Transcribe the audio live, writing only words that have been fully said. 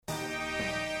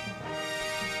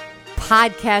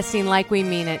Podcasting like we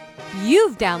mean it.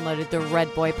 You've downloaded the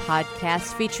Redboy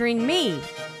Podcast featuring me,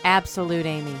 Absolute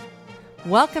Amy.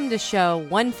 Welcome to show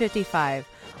 155,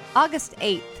 August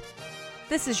 8th.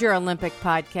 This is your Olympic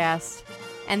podcast,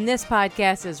 and this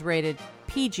podcast is rated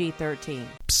PG-13.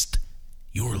 Psst.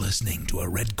 You're listening to a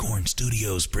Red Corn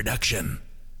Studios production.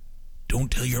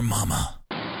 Don't tell your mama.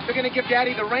 We're going to give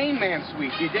Daddy the Rain Man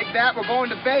suite. You dig that? We're going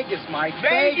to Vegas, Mike.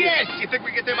 Vegas! You think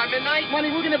we get there by midnight?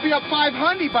 Money, we're going to be up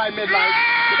 500 by midnight.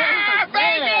 Ah,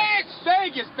 Vegas!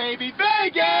 Vegas, baby,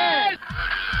 Vegas!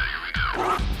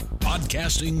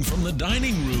 Podcasting from the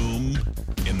dining room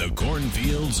in the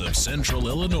cornfields of central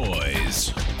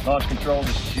Illinois. Launch control,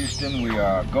 this is Houston. We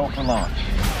are go for launch.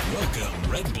 Welcome,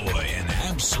 Redboy and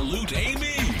Absolute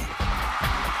Amy.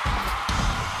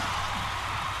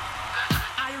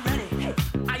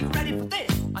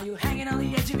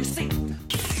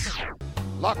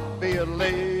 Luck be a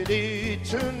lady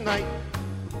tonight.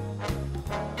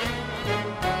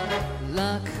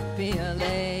 Luck be a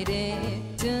lady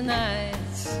tonight.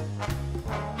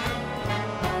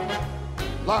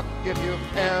 Luck if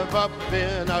you've ever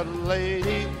been a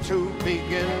lady to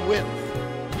begin with.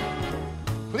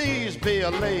 Please be a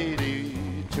lady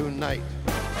tonight.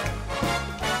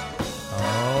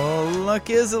 Oh,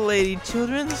 luck is a lady,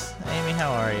 children's. Amy,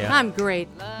 how are you? I'm great.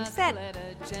 Is that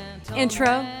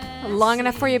intro long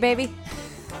enough for you, baby?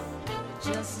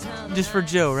 Just for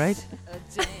Joe, right?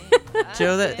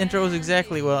 Joe, that intro was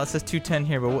exactly, well, it says 210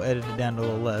 here, but we'll edit it down to a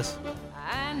little less.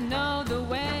 I know the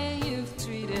way you've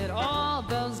treated all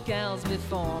those gals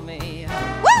before me.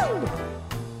 Woo!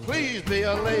 Please be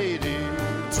a lady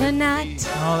Tonight.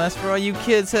 Oh, that's for all you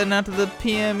kids heading out to the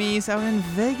PMEs out in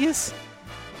Vegas.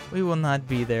 We will not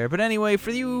be there. But anyway,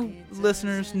 for you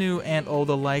listeners, new and old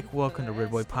alike, welcome to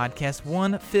Redboy Podcast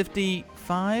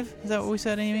 155. Is that what we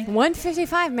said, Amy?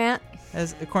 155, Matt.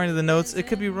 As according to the notes, it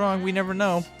could be wrong. We never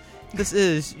know. This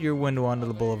is your window onto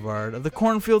the boulevard of the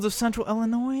cornfields of central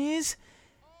Illinois.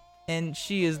 And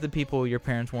she is the people your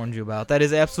parents warned you about. That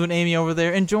is Absolute Amy over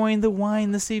there, enjoying the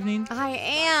wine this evening. I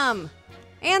am.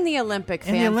 And the Olympic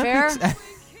And fanfare. the Olympics.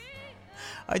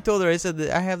 I told her, I said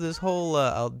that I have this whole,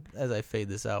 as I fade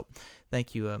this out,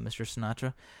 thank you, Mr.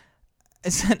 Sinatra. I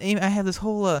said, Amy, I have this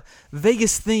whole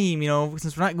Vegas theme,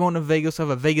 since we're not going to Vegas, I have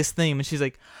a Vegas theme. And she's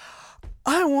like,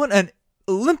 I want an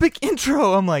Olympic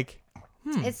intro. I'm like,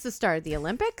 It's the start of the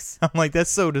Olympics. I'm like, that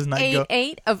so does not go.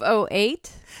 8-8 of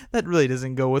 08. That really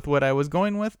doesn't go with what I was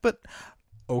going with, but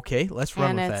okay, let's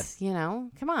run with that. And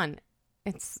it's, come on.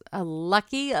 It's a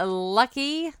lucky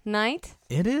night.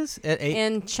 It is at 8.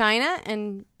 In China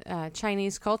and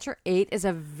Chinese culture, 8 is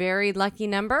a very lucky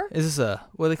number. Is this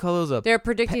what do they call those? They're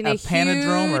predicting a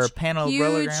panodrome or a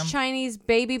parallelogram? huge Chinese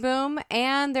baby boom,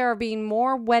 and there are being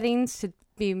more weddings to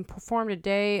be performed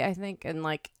today, I think, in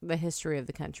the history of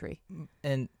the country.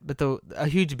 But a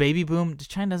huge baby boom.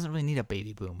 China doesn't really need a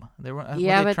baby boom. They were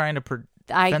trying to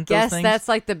I guess that's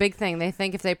the big thing. They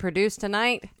think if they produce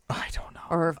tonight, I don't know,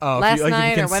 or last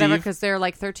night or whatever, because they're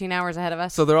 13 hours ahead of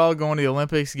us. So they're all going to the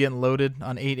Olympics, getting loaded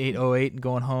on 8/8/08, and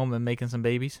going home and making some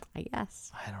babies. I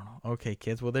guess. I don't know. Okay,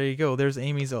 kids. Well, there you go. There's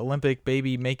Amy's Olympic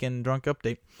baby making drunk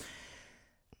update.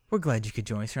 We're glad you could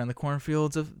join us here on the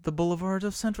cornfields of the boulevards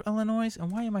of central Illinois. And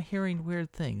why am I hearing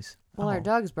weird things? Well, our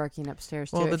dog's barking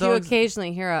upstairs, too. Well, if you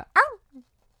occasionally hear a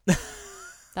ow,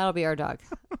 that'll be our dog.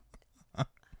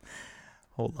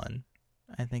 Hold on.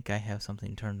 I think I have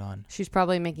something turned on. She's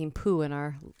probably making poo in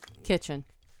our kitchen.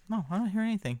 No, I don't hear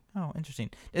anything. Oh, interesting.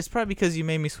 It's probably because you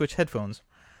made me switch headphones.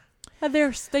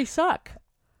 They suck.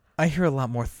 I hear a lot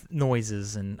more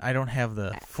noises, and I don't have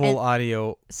the full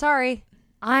audio. Sorry,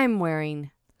 I'm wearing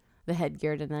the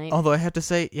headgear tonight. Although I have to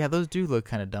say, yeah, those do look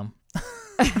kind of dumb.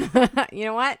 You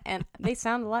know what? And they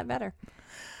sound a lot better.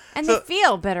 And they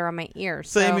feel better on my ears.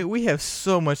 So, Amy, we have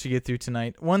so much to get through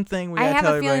tonight. One thing we got to tell I have a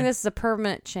everybody, feeling this is a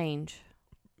permanent change.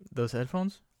 Those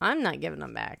headphones? I'm not giving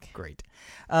them back. Great.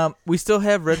 We still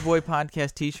have Redboy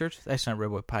Podcast t-shirts. Actually, not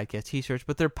Redboy Podcast t-shirts,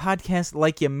 but they're Podcast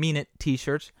Like You Mean It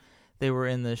t-shirts. They were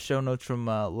in the show notes from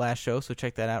last show, so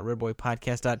check that out,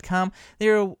 redboypodcast.com.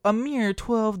 They're a mere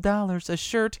 $12 a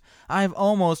shirt. I've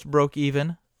almost broke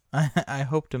even. I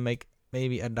hope to make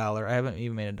maybe $1. I haven't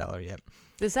even made $1 yet.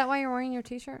 Is that why you're wearing your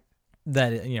t-shirt?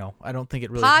 That, I don't think it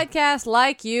really... Podcast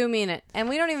Like You Mean It. And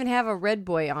we don't even have a Red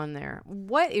Boy on there.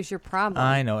 What is your problem?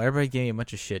 I know. Everybody gave me a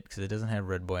bunch of shit because it doesn't have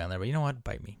Red Boy on there. But you know what?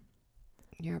 Bite me.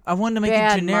 I wanted to make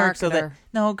it generic so that...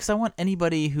 No, because I want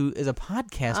anybody who is a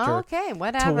podcaster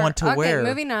to want to wear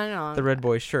moving on. the Red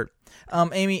Boy shirt.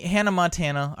 Amy, Hannah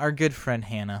Montana, our good friend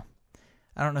Hannah.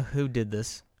 I don't know who did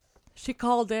this. She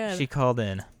called in. She called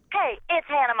in. Hey, it's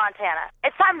Hannah Montana. Montana.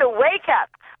 It's time to wake up.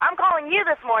 I'm calling you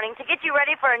this morning to get you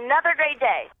ready for another great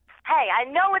day. Hey, I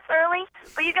know it's early,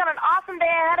 but you got an awesome day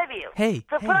ahead of you.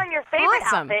 So put on your favorite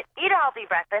outfit, eat a healthy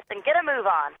breakfast, and get a move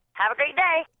on. Have a great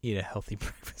day. Eat a healthy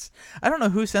breakfast. I don't know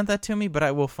who sent that to me, but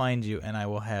I will find you and I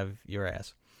will have your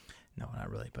ass. No, not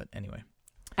really, but anyway.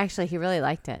 Actually, he really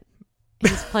liked it.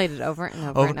 He's played it over and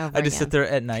over and over I just again. sit there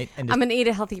at night and just... I'm going to eat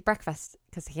a healthy breakfast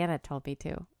because Hannah told me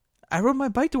to. I rode my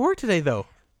bike to work today, though.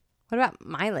 What about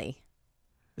Miley?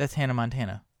 That's Hannah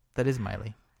Montana. That is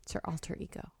Miley. It's her alter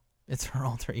ego. It's her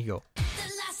alter ego.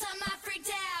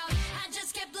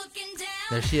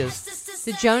 There she is.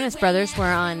 The Jonas Brothers were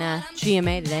on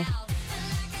GMA today.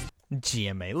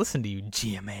 GMA. Listen to you,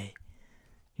 GMA.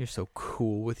 You're so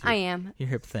cool with your, I am. Your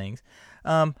hip things.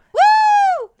 Woo!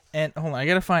 And hold on, I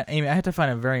gotta find Amy. I have to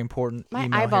find a very important. My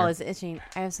email eyeball here. is itching.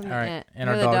 I have something All right, in it. and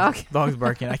Hear our the dog's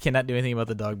barking. I cannot do anything about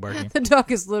the dog barking. The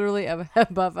dog is literally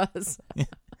above us.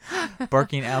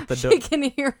 Barking out the door. She can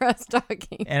hear us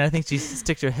talking. And I think she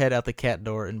sticks her head out the cat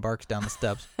door and barks down the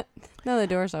steps. No, the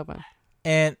door's open.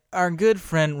 And our good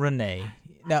friend Renee.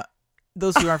 Now,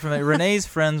 those who aren't familiar, Renee's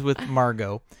friends with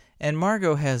Margot, and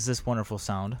Margot has this wonderful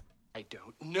sound. I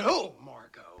don't know,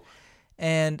 Margot.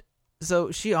 And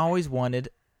so she always wanted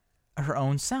her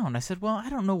own sound. I said, well, I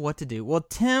don't know what to do. Well,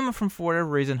 Tim, for whatever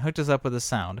reason, hooked us up with a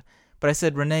sound. But I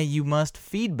said, Renee, you must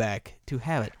feedback to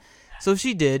have it. So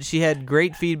she did. She had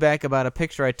great feedback about a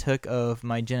picture I took of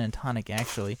my gin and tonic,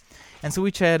 actually. And so we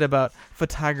chatted about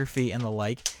photography and the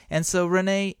like. And so,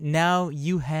 Renee, now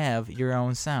you have your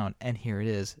own sound. And here it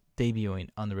is, debuting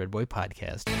on the Redboy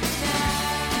Podcast.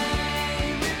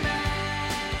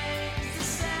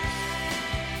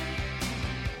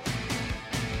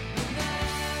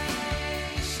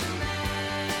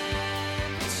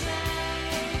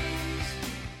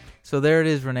 So there it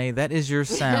is, Renee. That is your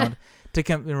sound. To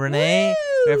come, Renee,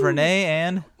 we have Renee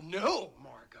and... No,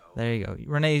 Margot. There you go.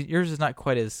 Renee, yours is not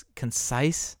quite as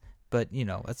concise, but, you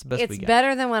know, that's the best we got. It's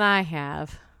better than what I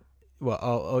have. Well,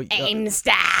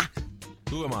 Aimstar.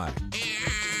 Who am I?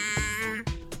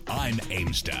 I'm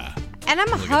Aimstar. And I'm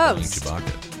a Look at Billy host.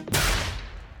 Chewbacca.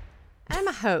 I'm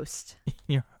a host.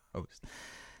 You're a host.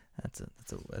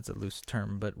 That's a loose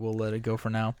term, but we'll let it go for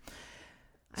now.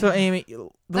 So, Amy... All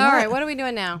right, what are we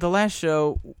doing now? The last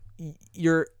show,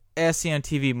 your Ask on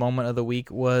TV moment of the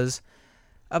week was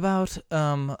about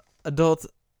adult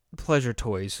pleasure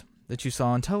toys that you saw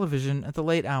on television at the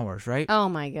late hours, right? Oh,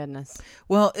 my goodness.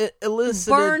 Well, it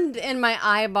elicited... Burned in my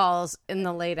eyeballs in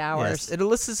the late hours. Yes, it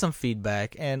elicited some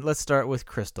feedback, and let's start with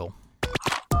Crystal.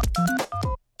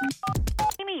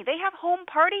 Amy, they have home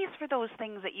parties for those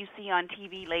things that you see on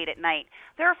TV late at night.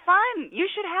 They're fun. You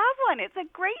should have one. It's a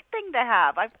great thing to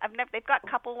have. I've never. They've got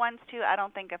couple ones too. I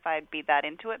don't think if I'd be that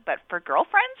into it, but for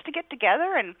girlfriends to get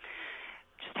together and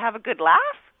just have a good laugh,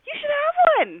 you should have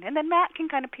one. And then Matt can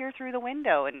kind of peer through the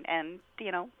window and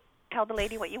you know, tell the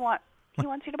lady what you want. He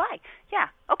wants you to buy. Yeah.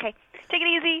 Okay. Take it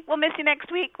easy. We'll miss you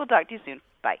next week. We'll talk to you soon.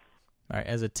 Bye. All right.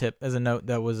 As a tip, as a note,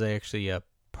 that was actually a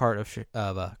part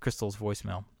of Crystal's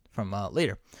voicemail from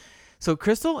later. So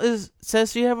Crystal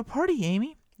says you have a party,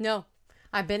 Amy. No.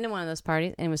 I've been to one of those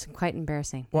parties, and it was quite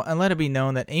embarrassing. Well, and let it be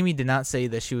known that Amy did not say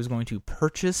that she was going to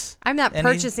purchase. I'm not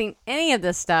purchasing any of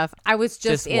this stuff. I was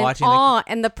just in watching awe,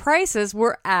 and the prices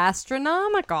were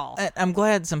astronomical. I'm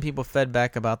glad some people fed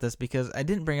back about this because I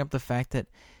didn't bring up the fact that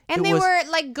and they were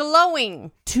like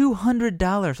glowing.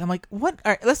 $200. I'm like, what?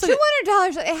 All right, let's look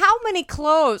 $200. How many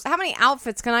clothes? How many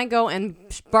outfits can I go and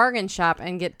bargain shop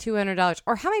and get $200?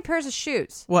 Or how many pairs of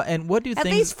shoes? Well, and what do at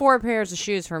least 4 pairs of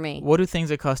shoes for me? What do things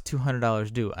that cost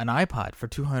 $200 do? An iPod for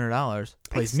 $200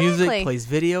 plays music, plays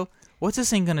video. What's this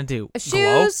thing gonna do?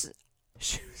 Shoes.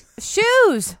 Glow?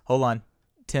 Shoes. Hold on,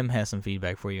 Tim has some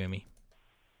feedback for you, Amy.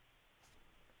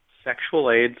 Sexual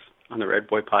AIDS on the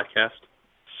Redboy Podcast.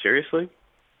 Seriously?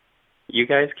 You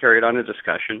guys carried on a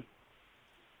discussion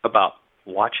about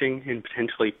watching and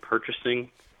potentially purchasing.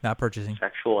 Not purchasing.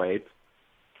 Sexual AIDS.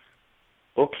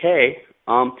 Okay.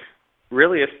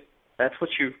 Really, if that's what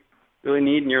you really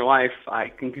need in your life, I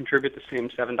can contribute the same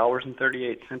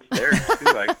 $7.38 there, too,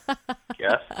 I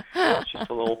guess. It's just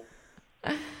a little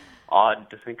odd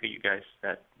to think of you guys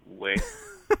that way.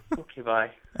 Okay,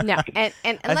 bye. No, and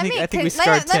let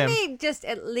me just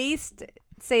at least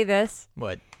say this.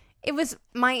 What? It was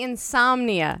my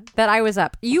insomnia that I was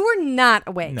up. You were not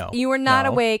awake. No. You were not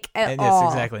awake at all.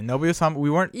 Yes, exactly. Nobody was home. We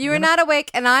weren't. You were not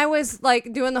awake, and I was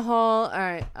like doing the whole, all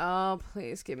right, oh,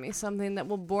 please give me something that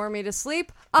will bore me to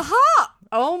sleep. Aha!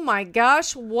 Oh my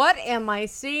gosh, what am I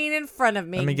seeing in front of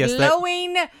me? Let me guess.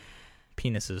 Glowing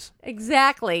penises.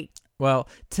 Exactly. Well,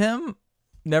 Tim,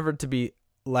 never to be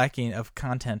lacking of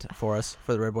content for us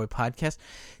for the Redboy Podcast.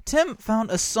 Tim found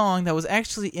a song that was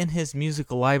actually in his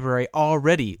musical library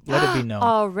already. Let it be known.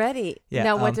 Already? Yeah,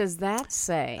 now, what does that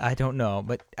say? I don't know,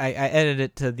 but I edited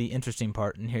it to the interesting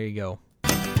part, and here you go.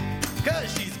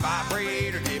 'Cause she's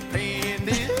vibrator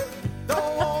dependent,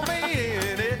 don't want me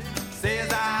in it,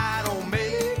 says I don't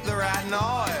make the right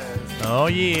noise. Oh,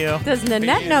 yeah. Does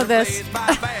Nanette know this?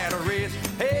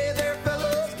 Hey there,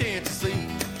 fellas, can't you see?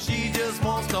 She just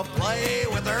wants to play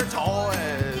with her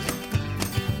toys.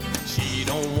 She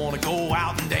don't want to go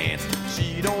out and dance.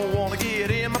 She don't want to get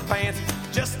in my pants.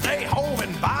 Just stay home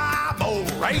and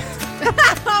vibrate.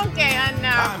 Okay, I know.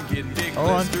 I'm getting big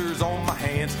blisters on my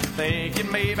hands,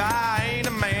 thinking maybe I ain't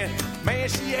a man. Man,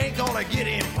 she ain't gonna get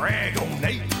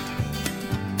impregnate.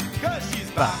 'Cause she's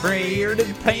Vibrator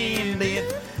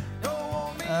dependent.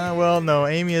 Well, no,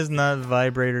 Amy is not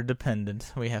vibrator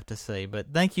dependent, we have to say.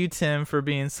 But thank you, Tim, for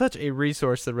being such a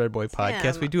resource to the Red Boy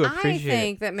Podcast. We do appreciate it. I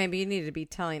think that maybe you need to be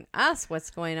telling us what's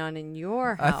going on in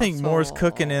your household. I think more's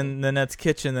cooking in Nanette's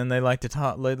kitchen than they like to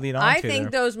lead on to. I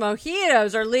think those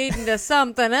mojitos are leading to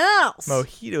something else.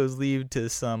 Mojitos lead to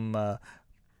some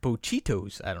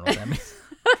pochitos. I don't know what that means.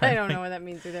 I don't know what that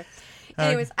means either.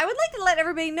 Anyways, I would like to let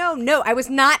everybody know, no, I was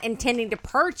not intending to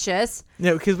purchase.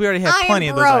 No, because we already have plenty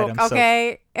of those items.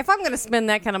 Okay? So. If I'm going to spend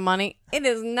that kind of money, it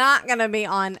is not going to be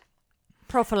on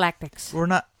prophylactics.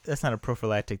 That's not a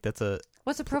prophylactic. That's a...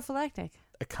 What's a prophylactic?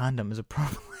 A condom is a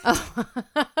prophylactic.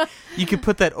 Oh. You could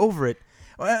put that over it.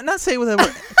 Not say with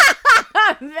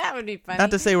that would be funny.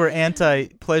 Not to say we're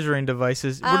anti-pleasuring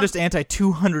devices. We're just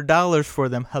anti-$200 for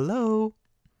them. Hello?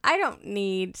 I don't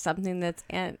need something that's...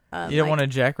 you don't want a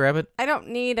jackrabbit? I don't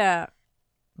need a...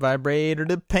 Vibrator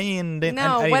dependent.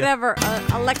 No, whatever.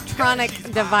 Electronic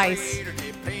device.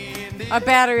 A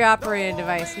battery-operated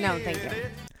device. No, thank you.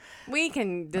 We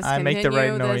can discontinue I make the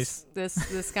right noise.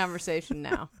 This conversation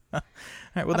now. All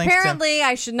right, well, apparently, thanks,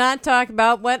 I should not talk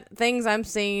about what things I'm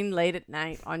seeing late at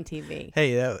night on TV.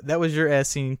 Hey, that was your ass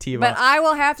seeing TV. But I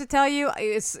will have to tell you,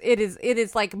 it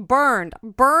is like burned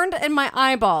in my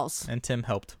eyeballs. And Tim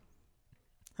helped.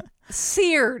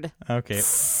 Seared. Okay,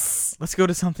 let's go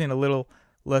to something a little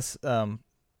less.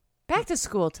 Back to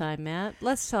school time, Matt.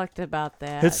 Let's talk about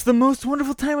that. It's the most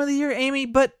wonderful time of the year, Amy.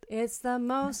 But it's the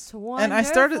most wonderful and I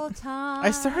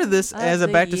started this as a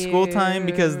back to school time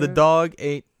because the dog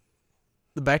ate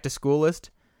the back to school list.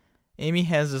 Amy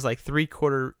has this like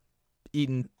 3/4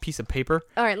 eaten piece of paper.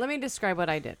 All right, let me describe what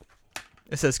I did.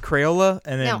 It says Crayola,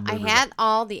 and then no, I had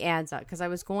all the ads out because I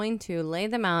was going to lay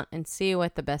them out and see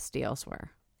what the best deals were.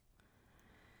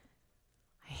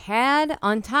 I had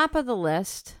on top of the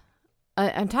list,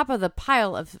 on top of the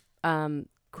pile of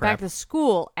back to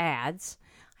school ads,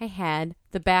 I had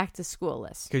the back to school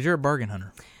list. Because you're a bargain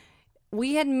hunter.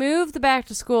 We had moved the back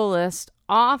to school list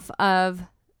off of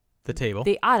the table,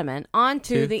 the ottoman,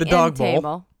 onto the dog end bowl.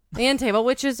 table. The end table,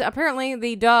 which is apparently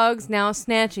the dog's now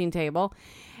snatching table.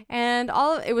 And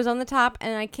it was on the top,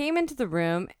 and I came into the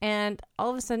room, and all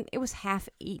of a sudden, it was half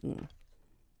eaten.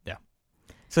 Yeah.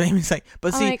 So Amy's like,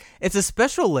 but see, it's a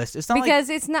special list. It's not because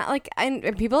it's not like,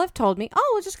 and people have told me,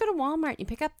 oh, we'll just go to Walmart. You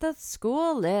pick up the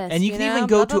school list. And you can even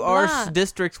go to our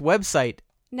district's website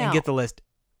and get the list.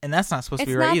 And that's not supposed to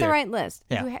be right either. It's not the right list.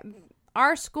 Yeah.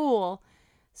 Our school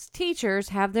teachers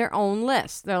have their own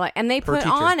list. They're like, and they put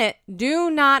on it, do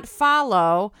not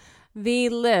follow the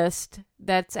list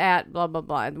that's at blah, blah,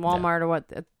 blah, Walmart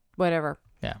or whatever.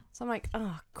 Yeah. So I'm like,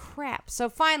 oh, crap. So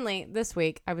finally, this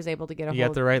week, I was able to get a hold of You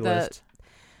got the right list.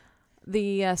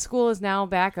 The school is now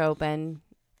back open,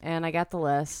 and I got the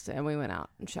list, and we went out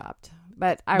and shopped.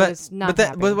 But I was not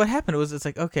happy. But what happened was, it's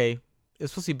like, okay,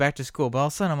 it's supposed to be back to school, but all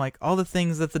of a sudden, I'm like, all the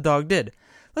things that the dog did.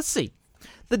 Let's see.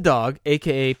 The dog,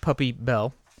 a.k.a. Puppy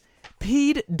Bell,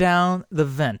 peed down the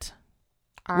vent.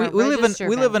 We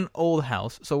live in an old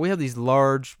house, so we have these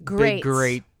large, big,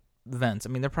 great vents. I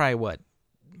mean, they're probably what?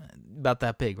 About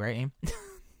that big, right, Aim?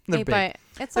 They're big.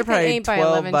 It's they're like probably an 8 by 12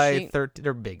 11 by sheet. 13.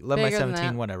 They're big. 11 by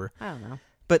 17, whatever. I don't know.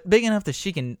 But big enough that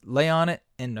she can lay on it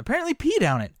and apparently pee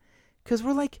down it. Because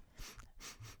we're like,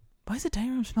 why does the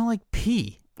dining room smell like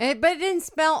pee? But it didn't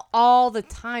smell all the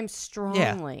time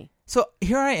strongly. Yeah. So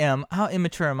here I am. How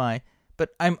immature am I? But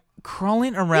I'm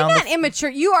crawling around. You're not immature.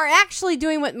 You are actually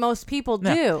doing what most people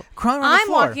do. Crawling around the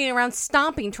floor. I'm walking around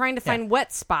stomping, trying to find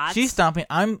wet spots. She's stomping.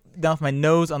 I'm down with my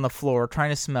nose on the floor, trying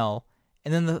to smell.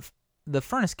 And then the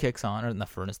furnace kicks on, or the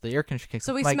furnace, the air conditioner kicks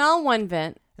on. So we smell one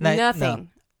vent, nothing.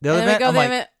 The other vent, I'm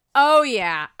like, oh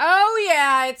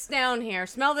yeah, it's down here.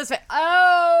 Smell this vent.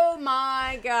 Oh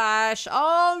my gosh.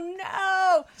 Oh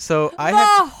no. So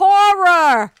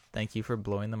horror. Thank you for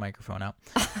blowing the microphone out.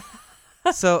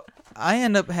 So I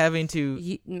end up having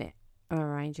to. I'll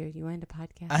remind you, you went to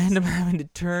podcast. I ended up having to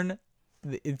turn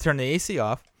the AC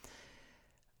off,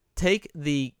 take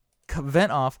the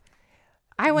vent off.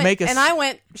 I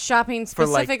went shopping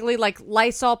specifically like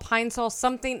Lysol, Pine Sol,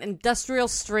 something industrial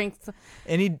strength.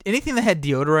 Anything that had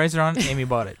deodorizer on, Amy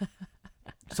bought it.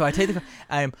 So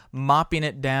I'm mopping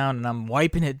it down, and I'm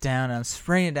wiping it down, and I'm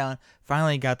spraying it down.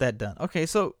 Finally got that done. Okay,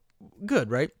 so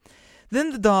good, right?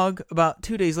 Then the dog, about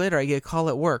 2 days later, I get a call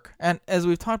at work. And as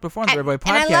we've talked before on the Redboy Podcast.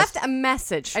 And I left a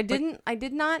message. I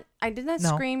did not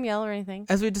scream, yell, or anything.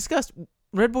 As we discussed,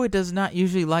 Redboy does not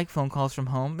usually like phone calls from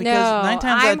home. Because no, 9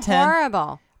 times out of 10,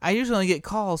 horrible. I usually only get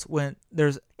calls when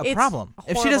there's a problem.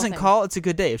 If she doesn't call, it's a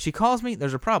good day. If she calls me,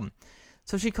 there's a problem.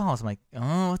 So she calls. I'm like,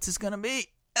 oh, what's this going to be?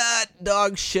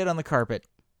 Dog shit on the carpet.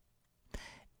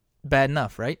 Bad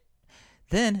enough, right?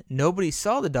 Then nobody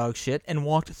saw the dog shit and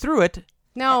walked through it.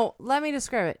 No, let me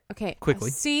describe it. Okay.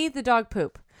 Quickly. See the dog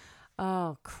poop.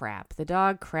 Oh, crap. The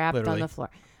dog crapped Literally. on the floor.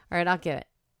 All right, I'll get it.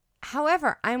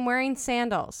 However, I'm wearing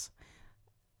sandals.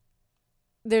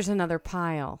 There's another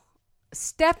pile.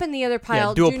 Step in the other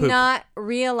pile. Do poop. Not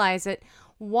realize it.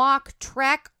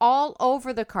 Track all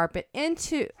over the carpet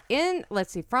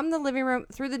from the living room,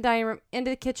 through the dining room,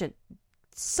 into the kitchen.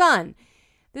 Son,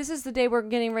 this is the day we're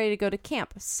getting ready to go to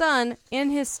camp. Son, in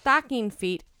his stocking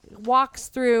feet, walks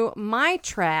through my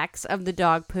tracks of the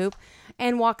dog poop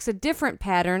and walks a different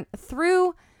pattern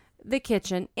through the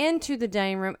kitchen, into the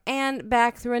dining room, and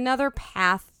back through another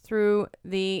path through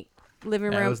the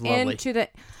living room into the...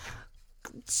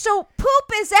 So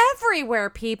poop is everywhere,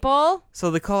 people.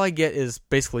 So the call I get is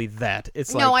basically that.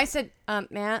 It's no, I said,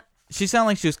 Matt. She sounded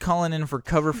like she was calling in for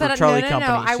cover for Charlie Company.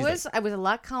 No. I was a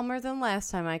lot calmer than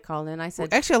last time I called in. I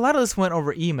said, well, actually, a lot of this went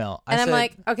over email. I'm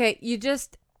like, okay, you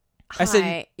just...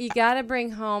 you got to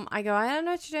bring home... I go, I don't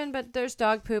know what you're doing, but there's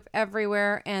dog poop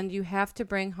everywhere, and you have to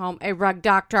bring home a rug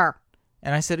doctor.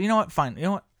 And I said, you know what? Fine. You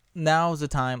know what? Now's the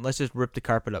time. Let's just rip the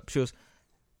carpet up. She goes,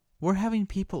 we're having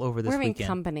people over this weekend. We're having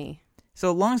company.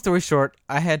 So long story short,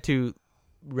 I had to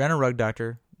rent a rug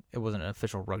doctor. It wasn't an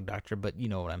official rug doctor, but you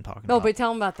know what I'm talking about. Oh, but tell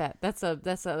them about that. That's the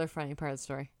other funny part of the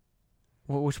story.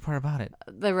 Well, which part about it?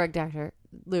 The rug doctor.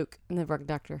 Luke and the rug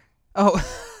doctor. Oh.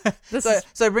 So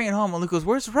I bring it home, and Luke goes,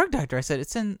 where's the rug doctor? I said,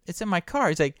 it's in my car.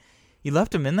 He's like, you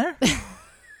left him in there?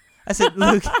 I said,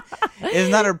 Luke,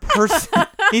 it's not a person.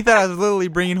 He thought I was literally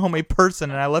bringing home a person,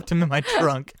 and I left him in my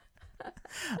trunk.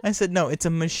 I said, no, it's a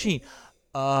machine.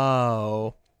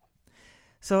 Oh.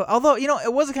 So, although,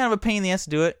 it was kind of a pain in the ass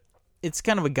to do it, it's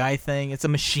kind of a guy thing. It's a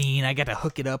machine. I got to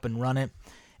hook it up and run it.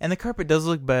 And the carpet does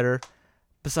look better,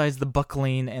 besides the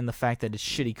buckling and the fact that it's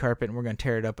shitty carpet, and we're going to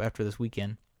tear it up after this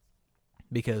weekend.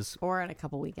 Or in a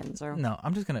couple weekends. No,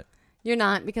 I'm just going to... You're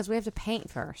not, because we have to paint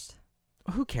first.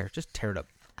 Who cares? Just tear it up.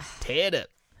 Tear it up.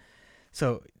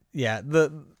 So, yeah,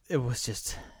 it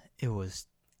was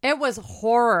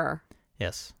horror.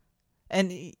 Yes. And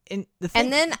the thing,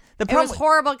 and then it was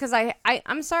horrible because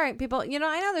I'm sorry, people. I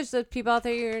know there's those people out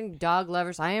there you're dog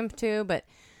lovers. I am too, but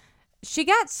she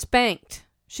got spanked.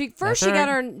 She got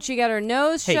her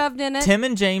nose shoved in it. Tim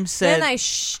and James said.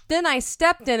 Then I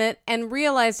stepped in it and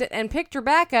realized it and picked her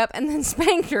back up and then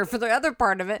spanked her for the other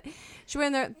part of it. She went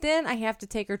in there. Then I have to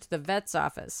take her to the vet's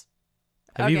office.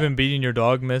 Have you been beating your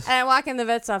dog, miss? And I walk in the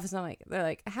vet's office and they're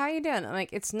like, how are you doing? I'm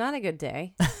like, it's not a good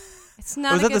day. It's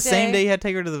not. Was that the same day you had to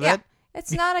take her to the vet? Yeah.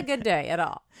 It's not a good day at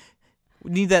all.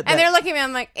 We need that. And they're looking at me.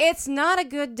 I'm like, it's not a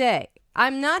good day.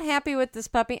 I'm not happy with this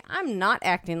puppy. I'm not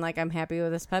acting like I'm happy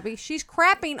with this puppy. She's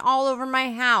crapping all over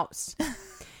my house.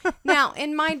 Now,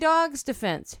 in my dog's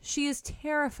defense, she is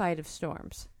terrified of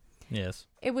storms. Yes.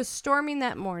 It was storming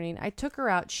that morning. I took her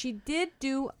out. She did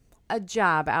do a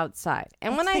job outside.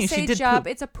 And when I say job,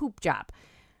 it's a poop job.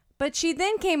 But she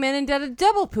then came in and did a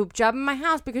double poop job in my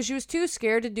house because she was too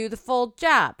scared to do the full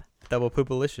job. Double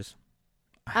poopalicious.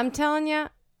 I'm telling you.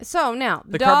 So now,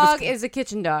 the dog is a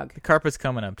kitchen dog. The carpet's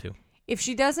coming up too. If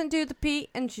she doesn't do the pee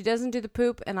and she doesn't do the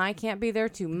poop and I can't be there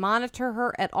to monitor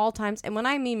her at all times, and when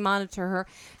I mean monitor her,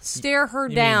 stare her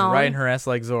down. Mean riding her ass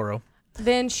like Zorro.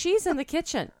 Then she's in the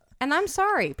kitchen. And I'm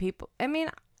sorry, people. I mean,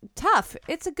 tough.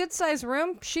 It's a good-sized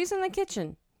room. She's in the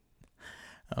kitchen.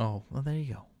 Oh, well, there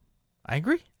you go. I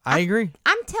agree.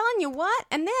 I'm telling you what.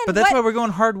 And then, but that's why we're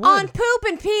going hardwood. On poop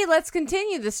and pee, let's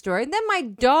continue the story. Then my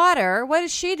daughter, what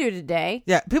does she do today?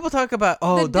 Yeah, people talk about,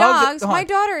 dogs. My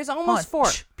daughter is almost 4.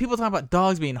 People talk about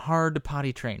dogs being hard to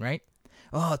potty train, right?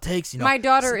 Oh, it takes, My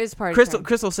daughter is potty trained.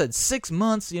 Crystal said 6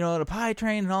 months, to potty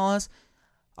train and all this.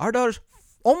 Our daughter's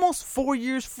almost 4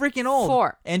 years freaking old.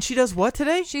 4. And she does what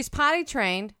today? She's potty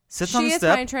trained. Sits on the She is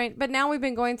step. potty trained, but now we've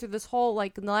been going through this whole,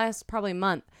 like, in the last probably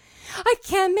month. I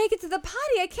can't make it to the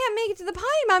potty. I can't make it to the potty,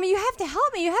 Mommy. You have to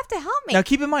help me. You have to help me. Now,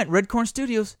 keep in mind, Redcorn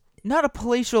Studios, not a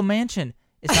palatial mansion.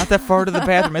 It's not that far to the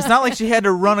bathroom. It's not like she had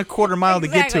to run a quarter mile to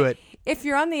get to it. If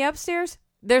you're on the upstairs,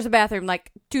 there's a bathroom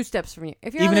like 2 steps from you.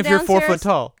 If you're Even on the if you're 4 foot downstairs,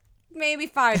 tall. maybe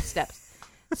 5 steps.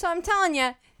 So I'm telling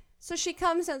you. So she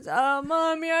comes and says, "Oh,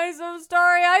 Mommy, I'm so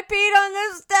sorry. I peed on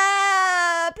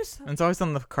the steps." And it's always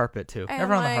on the carpet, too. And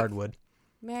Never on the like, hardwood.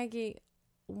 Maggie,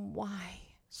 why?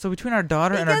 So between our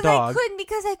daughter and our Because dog...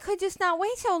 because I could just not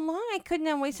wait so long. I could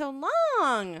not wait so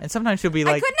long. And sometimes she'll be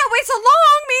I like... could not wait so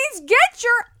long means get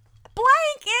your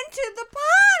blank into the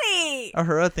potty. Or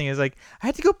her other thing is like, I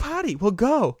had to go potty. Well,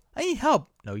 go. I need help.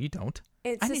 No, you don't.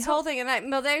 It's this whole thing. And I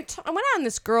went on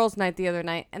this girls' night the other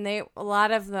night, and a lot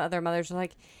of the other mothers were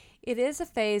like, it is a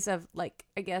phase of, like,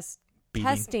 I guess, Beating.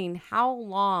 testing how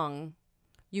long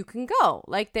you can go.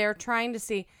 Like, they're trying to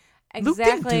see exactly.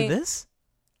 Luke didn't do this.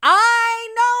 I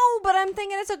know, but I'm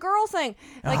thinking it's a girl thing.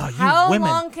 Like, how women.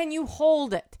 long can you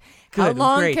hold it? How Good,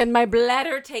 long great. can my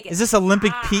bladder take it? Is this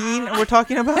Olympic peeing we're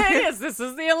talking about here? Yes, this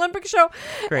is the Olympic show.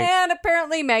 Great. And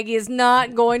apparently Maggie is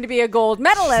not going to be a gold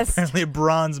medalist. Apparently a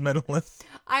bronze medalist.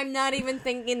 I'm not even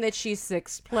thinking that she's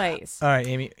 6th place. All right,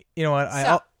 Amy. You know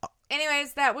what?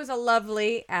 Anyways, that was a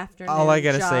lovely afternoon. All I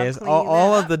got to say is Cleaning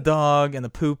all that of the dog and the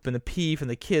poop and the pee from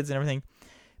the kids and everything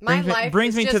My life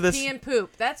brings is me just to this, pee and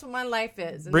poop. That's what my life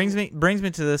is. brings me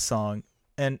to this song.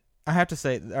 And I have to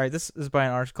say, all right, this is by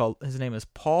an artist called, his name is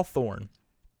Paul Thorne,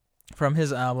 from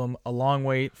his album A Long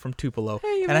Way from Tupelo.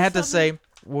 Hey, and I have to say,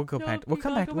 we'll come back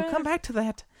to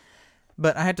that.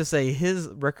 But I have to say, his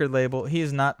record label, he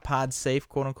is not pod safe,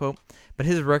 quote unquote, but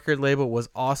his record label was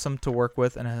awesome to work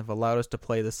with and have allowed us to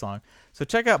play this song. So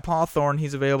check out Paul Thorne.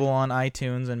 He's available on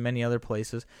iTunes and many other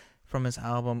places, from his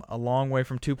album A Long Way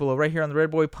from Tupelo, right here on the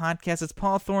Redboy Podcast. It's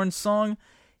Paul Thorne's song.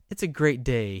 It's a great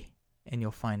day, and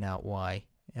you'll find out why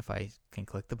if I can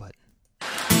click the button.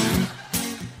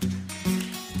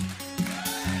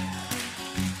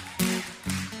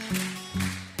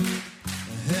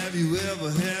 Have you ever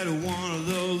had one of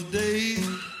those days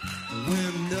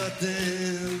when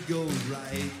nothing goes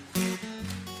right?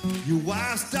 Your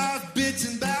wife starts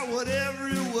bitching about whatever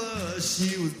it was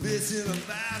she was bitching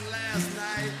about last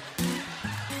night.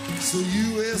 So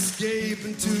you escape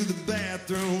into the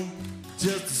bathroom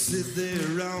just to sit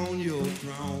there on your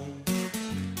throne.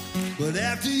 But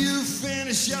after you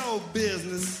finish your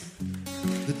business,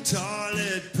 the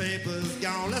toilet paper's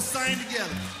gone. Let's sing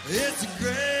together. It's a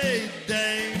great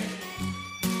day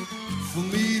for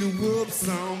me to whoop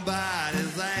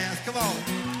somebody's ass. Come on.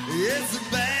 It's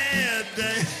a bad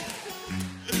day.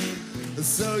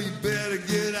 So you better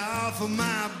get off of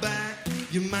my back.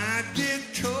 You might get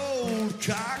cold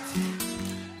cocked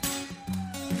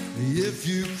if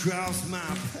you cross my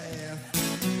path.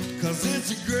 'Cause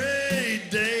it's a great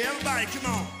day. Everybody,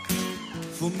 come on.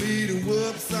 For me to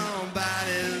whoop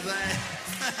somebody's ass.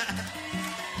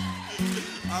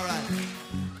 All right.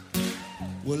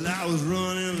 Well, I was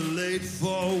running late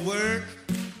for work,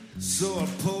 so I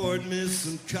poured me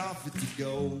some coffee to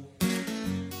go.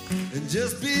 And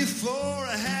just before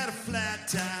I had a flat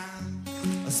tire,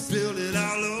 I spilled it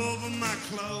all over my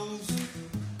clothes.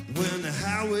 When the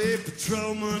highway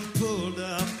patrolman pulled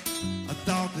up, I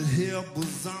thought that help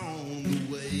was on the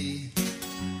way.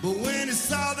 But when he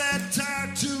saw that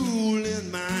tire tool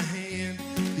in my hand,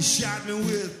 he shot me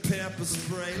with pepper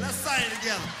spray. Let's sing it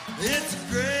together. It's a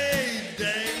great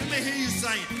day. Let me hear you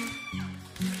sing it.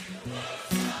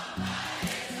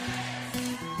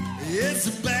 It's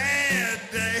a bad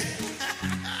day.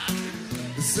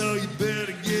 So you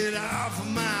better get off of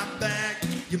my back.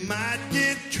 You might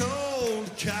get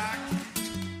cold cocked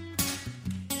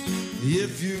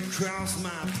if you cross my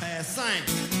path. Sing.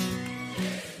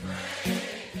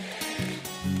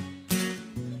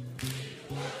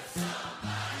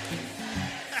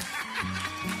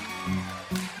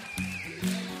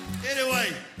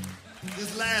 Anyway,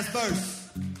 this last verse,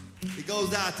 it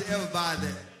goes out to everybody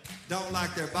that don't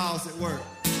like their boss at work.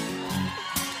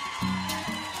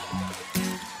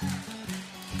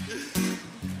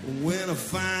 When I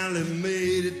finally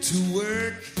made it to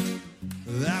work,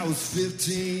 I was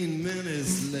 15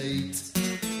 minutes late.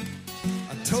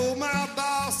 I told my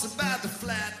boss about the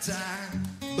flat tire,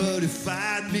 but he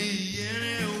fired me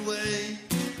anyway.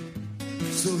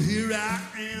 So here I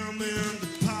am in the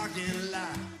parking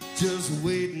lot, just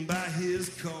waiting by his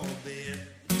Corvette.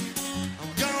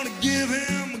 I'm gonna give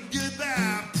him a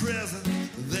goodbye present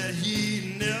that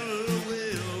he never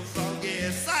will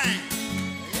forget. Sing!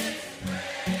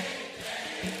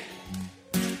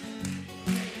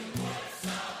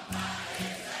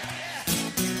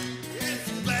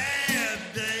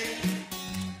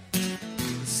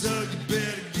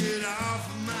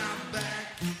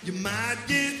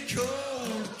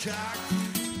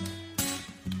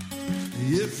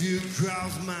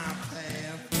 cross my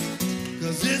path.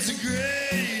 'Cause it's a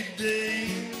great day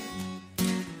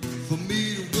for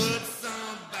me to whoop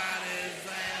somebody's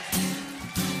ass.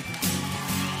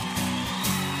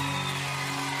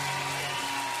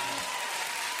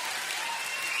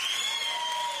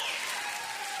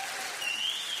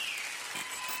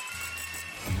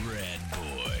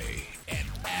 Redboy and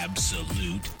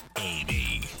Absolute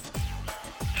Amy.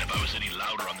 And if I was any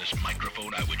louder on this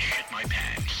microphone, I would shit my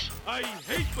pants. I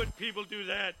hate when people do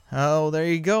that. Oh, there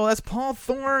you go. That's Paul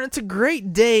Thorne. It's a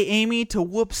great day, Amy, to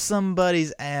whoop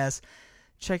somebody's ass.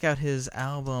 Check out his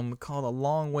album called A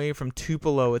Long Way from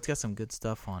Tupelo. It's got some good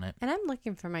stuff on it. And I'm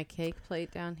looking for my cake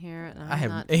plate down here, and I have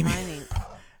not Amy, finding.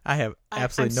 I have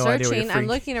absolutely I'm no idea searching. where I'm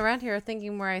looking around here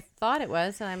thinking where I thought it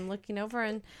was, and I'm looking over,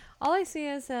 and all I see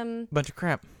is bunch of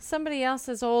crap. Somebody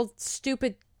else's old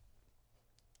stupid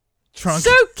trunk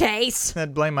suitcase.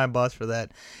 I'd blame my boss for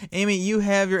that. Amy, you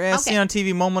have your ass seen on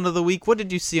TV moment of the week. What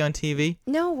did you see on TV?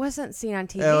 No, it wasn't seen on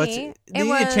TV. Oh, it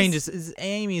was changes. It's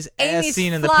Amy's ass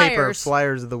seen in the paper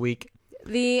flyers of the week.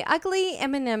 The ugly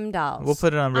M&M dolls. We'll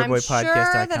put it on redboypodcast.com.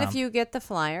 I'm sure that if you get the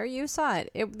flyer, you saw it.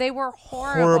 They were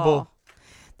horrible.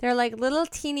 They're like little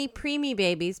teeny preemie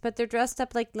babies, but they're dressed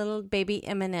up like little baby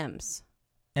M&Ms.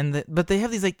 But they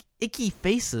have these like icky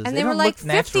faces. And they were like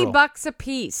 $50 a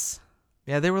piece.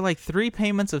 Yeah, they were like 3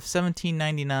 payments of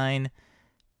 $17.99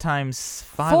 times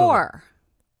 5.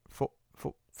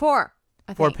 Four.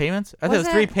 I think. 4 payments? I thought it was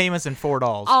 3 payments and $4.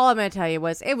 All I'm going to tell you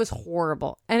was it was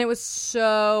horrible, and it was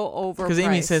so overpriced. Because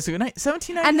Amy says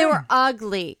 $17.99, and they were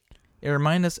ugly. It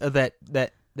reminded us of that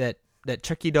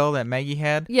Chucky doll that Maggie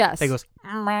had. Yes. That goes.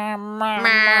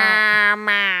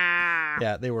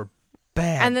 Yeah, they were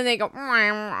bad. And then they go.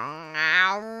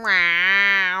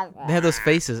 They had those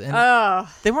faces, and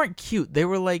they weren't cute. They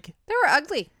were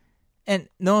ugly. And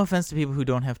no offense to people who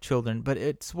don't have children, but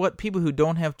it's what people who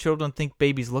don't have children think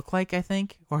babies look like, I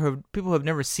think. Or people who have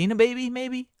never seen a baby,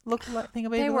 maybe, think a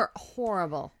baby. They were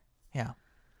horrible. Yeah.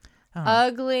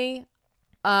 Ugly.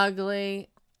 Fugly.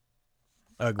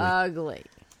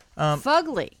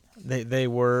 They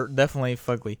were definitely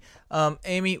fugly.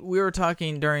 Amy, we were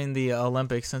talking during the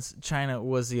Olympics, since China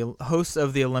was the host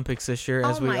of the Olympics this year,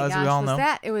 as we all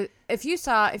know. If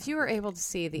you were able to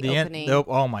see the opening.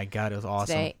 Oh my God, it was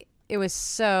awesome. Today, it was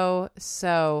so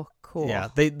cool. Yeah,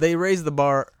 they raised the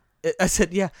bar. I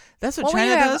said, yeah, that's what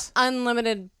China does.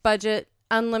 Unlimited budget,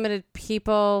 unlimited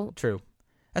people. True.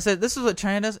 I said, this is what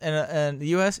China does, and the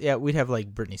U.S., yeah, we'd have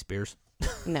like Britney Spears.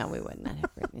 No, we would not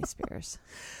have Britney Spears.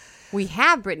 We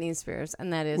have Britney Spears,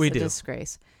 and that is a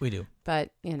disgrace. We do.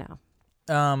 But, it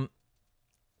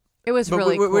was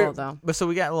really cool, though. But so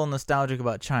we got a little nostalgic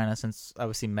about China, since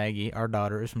obviously Maggie, our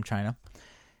daughter, is from China.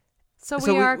 So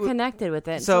we are connected with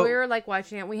it. So we were like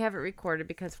watching it. We have it recorded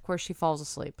because, of course, she falls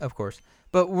asleep. Of course.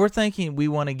 But we're thinking we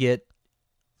want to get,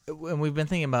 and we've been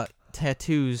thinking about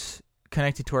tattoos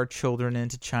connected to our children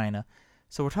into China.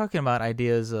 So we're talking about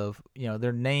ideas of,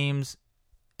 their names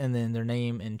and then their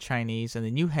name in Chinese. And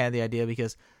then you had the idea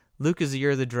because Luke is the Year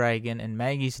of the Dragon, and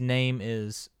Maggie's name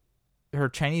is, her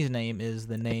Chinese name is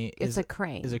the name. It's a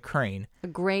crane. Is a crane. A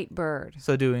great bird.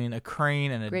 So doing a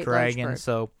crane and a great dragon.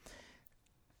 So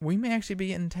we may actually be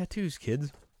getting tattoos,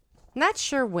 kids. Not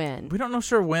sure when. We don't know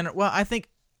sure when. Well, I think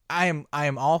I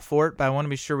am all for it, but I want to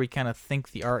be sure we kind of think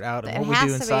the art out and what we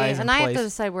do in size and place. I have to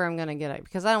decide where I'm going to get it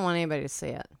because I don't want anybody to see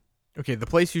it. Okay, the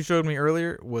place you showed me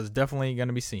earlier was definitely going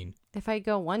to be seen. If I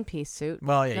go one-piece suit,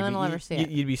 well, yeah, no one will ever see it.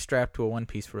 You'd be strapped to a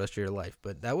one-piece for the rest of your life,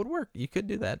 but that would work. You could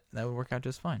do that. That would work out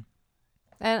just fine.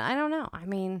 And I don't know. I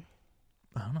mean,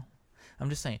 I don't know. I'm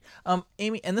just saying.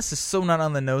 Amy, and this is so not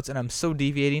on the notes, and I'm so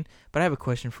deviating, but I have a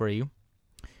question for you.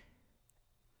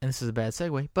 And this is a bad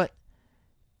segue, but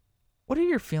what are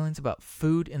your feelings about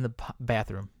food in the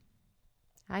bathroom?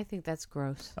 I think that's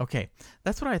gross. Okay,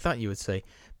 that's what I thought you would say.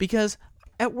 Because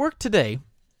at work today,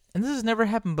 and this has never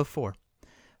happened before,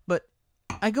 but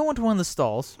I go into one of the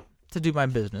stalls to do my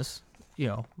business,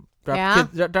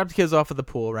 drop the kids off at the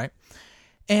pool, right?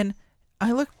 And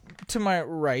I look to my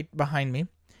right behind me,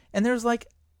 and there's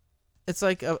it's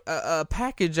like a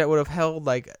package that would have held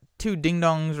like 2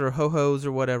 ding-dongs or ho-hos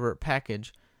or whatever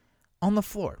package on the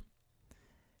floor.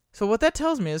 So what that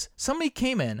tells me is somebody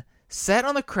came in, sat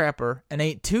on the crapper, and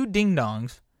ate 2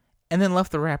 ding-dongs, and then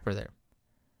left the wrapper there.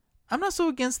 I'm not so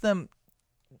against them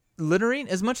littering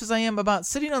as much as I am about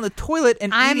sitting on the toilet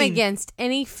and eating. I'm against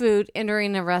any food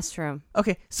entering a restroom.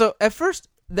 Okay, so at first,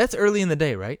 that's early in the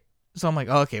day, right? So I'm like,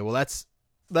 oh, okay, well, that's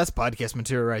podcast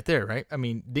material right there, right? I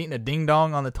mean, eating a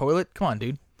ding-dong on the toilet? Come on,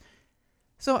 dude.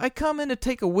 So I come in to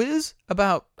take a whiz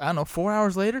about, 4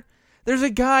 hours later. There's a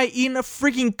guy eating a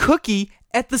freaking cookie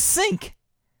at the sink.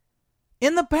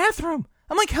 in the bathroom.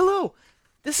 I'm like, hello,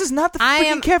 this is not the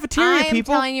freaking cafeteria,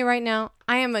 people. I am telling you right now,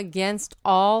 I am against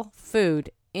all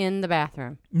food in the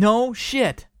bathroom. No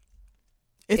shit.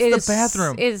 It's the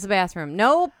bathroom. It is the bathroom.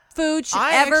 No food should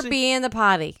ever be in the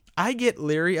potty. I get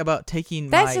leery about taking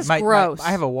That's just gross.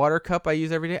 I have a water cup I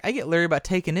use every day. I get leery about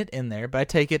taking it in there, but I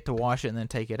take it to wash it and then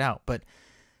take it out. But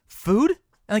food?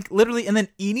 Like literally, and then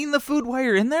eating the food while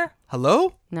you're in there?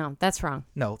 Hello? No, that's wrong.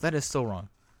 No, that is so wrong.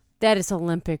 That is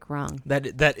Olympic wrong.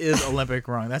 That is Olympic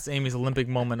wrong. That's Amy's Olympic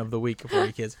moment of the week for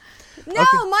you kids. No,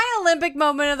 my Olympic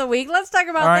moment of the week. Let's talk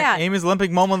about that. Amy's Olympic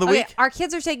moment of the week. Our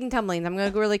kids are taking tumbling. I'm going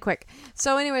to go really quick.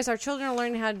 So anyways, our children are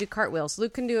learning how to do cartwheels.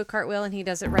 Luke can do a cartwheel, and he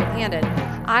does it right-handed.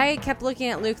 I kept looking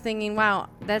at Luke thinking, wow,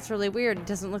 that's really weird. It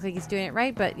doesn't look like he's doing it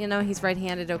right, but, he's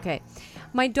right-handed, okay.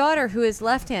 My daughter, who is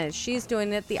left-handed, she's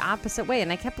doing it the opposite way,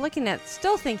 and I kept looking at it,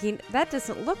 still thinking, that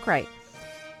doesn't look right.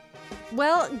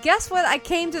 Well, guess what? I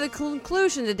came to the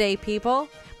conclusion today, people.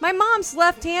 My mom's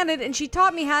left-handed, and she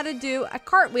taught me how to do a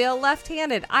cartwheel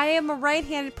left-handed. I am a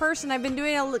right-handed person. I've been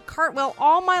doing a cartwheel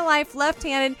all my life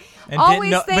left-handed,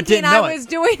 always thinking I was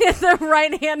doing it the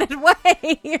right-handed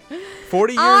way.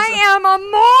 40 years I am a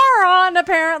moron,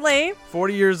 apparently.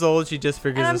 40 years old, she just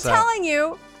figures this out. And I'm telling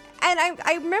you, and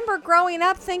I remember growing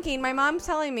up thinking, my mom's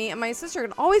telling me, and my sister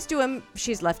can always do them,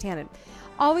 she's left-handed.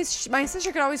 My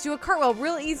sister could always do a cartwheel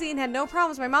real easy and had no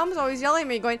problems. My mom was always yelling at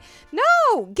me going,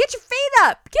 no, get your feet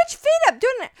up. Get your feet up.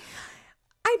 Doing it.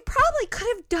 I probably could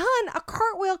have done a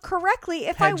cartwheel correctly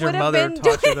if I would have been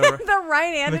doing it the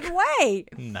right-handed way.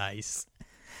 Nice.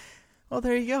 Well,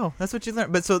 there you go. That's what you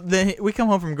learned. But so then we come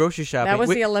home from grocery shopping. That was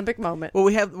the Olympic moment. Well,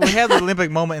 we had the Olympic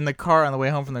moment in the car on the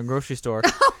way home from the grocery store.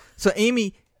 So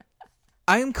Amy,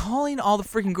 I am calling all the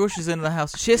freaking groceries into the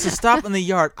house. She has to stop in the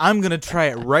yard. I'm going to try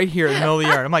it right here in the middle of the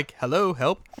yard. I'm like, hello,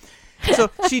 help.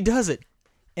 So she does it.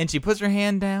 And she puts her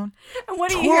hand down. And what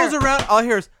do you hear? Twirls around. All I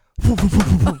hear is,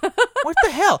 what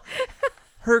the hell?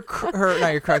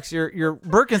 Not your Crocs, your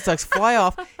Birkenstocks fly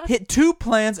off, hit two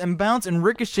plants, and bounce and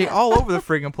ricochet all over the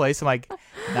freaking place. I'm like,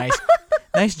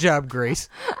 nice job, Grace.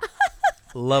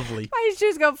 Lovely. My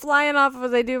shoes go flying off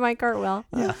as I do my cartwheel.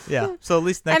 Yeah. So at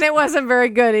least next. And it wasn't very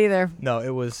good either. No, it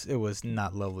was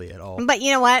not lovely at all. But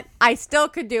you know what? I still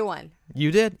could do one.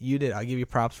 You did. I'll give you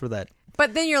props for that.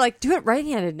 But then you're like, do it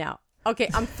right-handed now. Okay,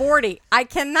 I'm 40. I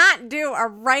cannot do a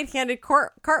right-handed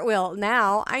cartwheel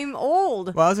now. I'm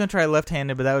old. Well, I was gonna try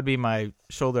left-handed, but that would be my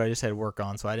shoulder I just had work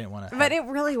on, so I didn't want to. But it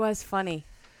really was funny.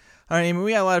 All right, Amy,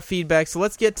 we got a lot of feedback, so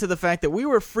let's get to the fact that we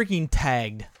were freaking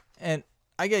tagged, and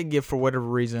I gotta give, for whatever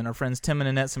reason, our friends Tim and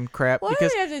Annette some crap. Why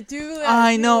because do you have to do that?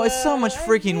 I know, it's so much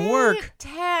freaking work.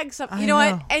 Tag something. You know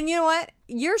what? And you know what?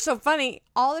 You're so funny.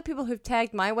 All the people who've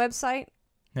tagged my website,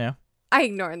 yeah, I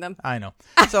ignored them. I know.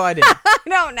 So I did.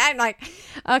 No, I'm like,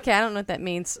 okay, I don't know what that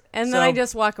means. And then I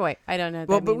just walk away. I don't know what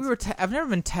that means. Well, but I've never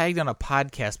been tagged on a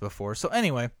podcast before. So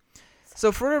anyway,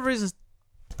 so for whatever reason,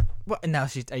 what? Now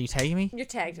are you tagging me? You're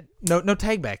tagged. No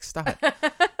tag backs. Stop it.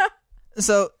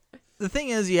 So the thing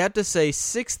is, you have to say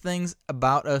 6 things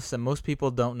about us that most people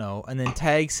don't know, and then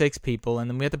tag 6 people, and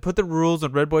then we have to put the rules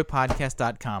on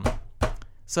redboypodcast.com.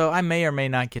 So I may or may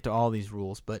not get to all these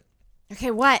rules, but... Okay,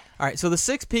 what? All right, so the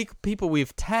 6 people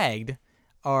we've tagged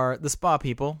are the Spa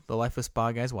people, the Life with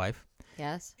Spa Guy's wife.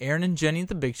 Yes. Aaron and Jenny at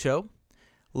the Big Show.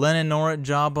 Len and Nora at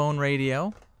Jawbone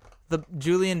Radio.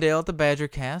 Julie and Dale at the Badger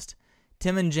Cast.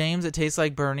 Tim and James at Tastes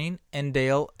Like Burning. And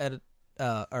Dale at...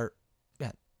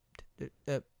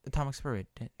 Atomic Suburbia.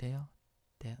 Dale?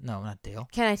 No, not Dale.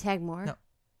 Can I tag more? No.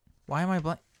 Why am I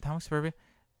blank? Atomic Suburbia?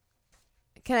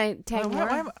 Can I tag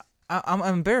more? I'm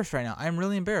embarrassed right now. I'm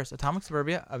really embarrassed. Atomic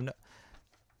Suburbia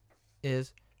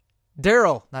is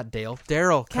Daryl, not Dale.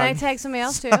 Daryl. Can I tag somebody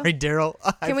else too? Sorry, Daryl.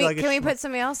 Can we put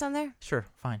somebody else on there? Sure,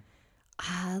 fine.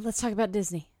 Let's talk about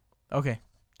Disney. Okay.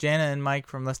 Jana and Mike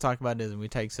from Let's Talk About Disney. We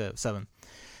tag 7.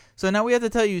 So now we have to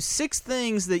tell you 6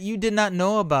 things that you did not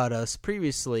know about us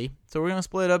previously. So we're going to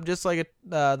split up just like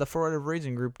the Forward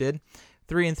Raging group did,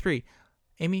 3 and 3.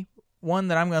 Amy, one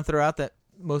that I'm going to throw out that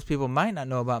most people might not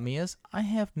know about me is I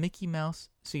have Mickey Mouse,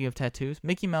 speaking of tattoos,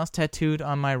 Mickey Mouse tattooed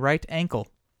on my right ankle.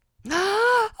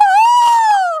 God,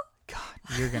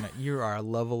 you are a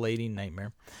level-lating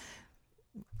nightmare.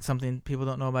 Something people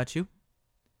don't know about you?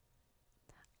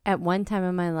 At one time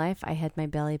in my life, I had my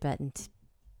belly button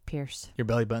pierced. Your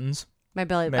belly buttons? My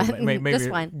belly button. Maybe this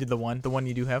one. The one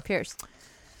you do have? Pierced.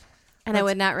 And I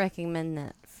would not recommend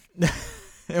that.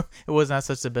 It was not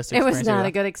such the best experience. It was not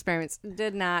a good experience. It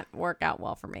did not work out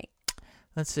well for me.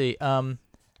 Let's see.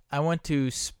 I went to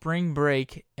spring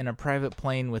break in a private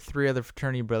plane with 3 other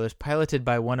fraternity brothers, piloted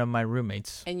by one of my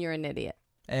roommates. And you're an idiot.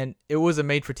 And it was a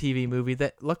made-for-TV movie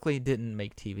that luckily didn't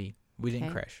make TV. We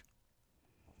didn't crash.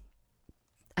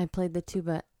 I played the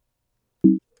tuba.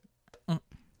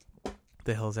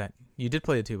 The hell is that? You did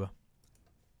play the tuba.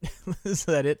 Is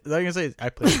that it? Is that going to say? I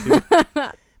played the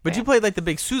tuba. But you played like the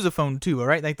big sousaphone tuba,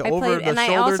 right? Like the shoulder thing. And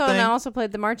I also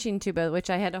played the marching tuba, which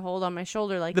I had to hold on my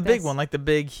shoulder like the big one, like the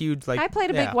big, huge, like. I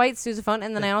played a big white sousaphone,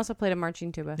 and then I also played a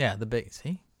marching tuba. Yeah, the big.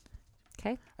 See.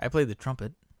 Okay. I played the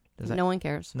trumpet. No one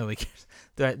cares. Nobody cares.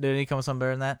 Did any come with something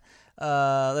better than that?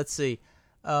 Let's see.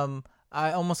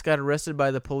 I almost got arrested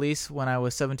by the police when I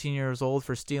was 17 years old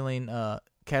for stealing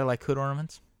Cadillac hood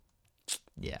ornaments.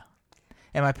 Yeah.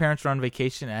 And my parents were on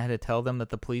vacation, and I had to tell them that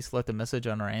the police left a message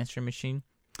on our answering machine.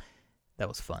 That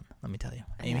was fun, let me tell you.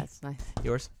 Amy, that's nice.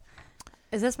 Yours?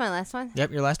 Is this my last one?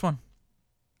 Yep, your last one.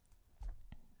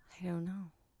 I don't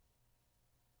know.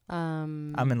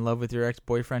 I'm in love with your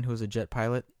ex-boyfriend who's a jet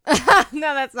pilot. No,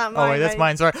 that's not mine. Oh, wait, that's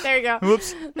mine. Sorry. There you go.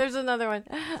 Whoops. There's another one.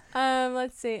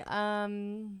 Let's see.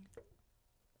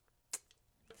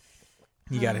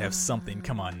 You got to have something.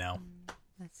 Come on now.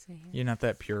 Let's see. You're not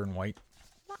that pure and white.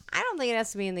 I don't think it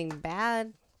has to be anything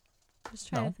bad. Just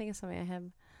trying to think of something I have.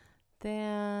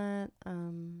 That I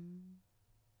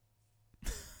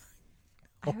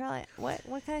really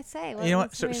what can I say? You know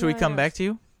what? Should we come back to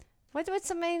you? What would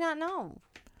somebody not know?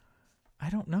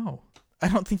 I don't know. I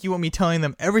don't think you want me telling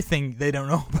them everything they don't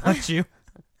know about you.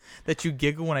 That you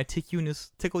giggle when I tickle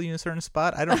you in a certain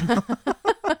spot. I don't know.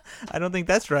 I don't think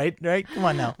that's right. Right? Come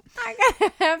on now. I'm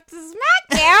gonna have to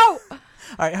smack you.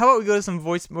 All right. How about we go to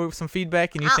some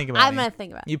feedback and you think about it? I'm gonna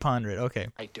think about it. You ponder it. Okay.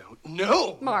 I don't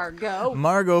know.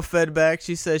 Margot fed back.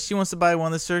 She says she wants to buy one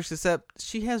of the shirts, except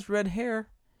she has red hair,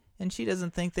 and she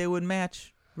doesn't think they would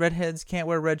match. Redheads can't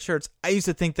wear red shirts. I used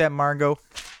to think that, Margot.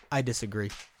 I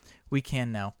disagree. We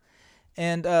can now.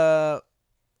 And a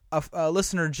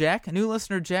listener, Jack, a new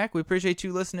listener, Jack, we appreciate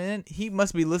you listening in. He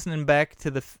must be listening back to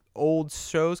the old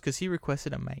shows because he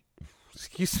requested a magnet.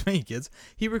 Excuse me, kids.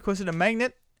 He requested a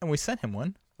magnet, and we sent him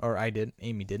one. Or I did.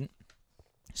 Amy didn't.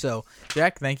 So,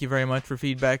 Jack, thank you very much for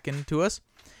feedbacking to us.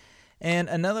 And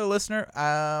another listener,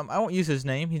 I won't use his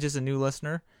name. He's just a new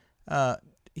listener.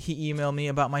 He emailed me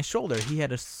about my shoulder. He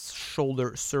had a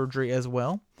shoulder surgery as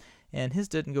well, and his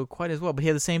didn't go quite as well. But he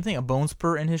had the same thing, a bone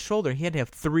spur in his shoulder. He had to have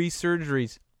 3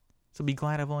 surgeries. So be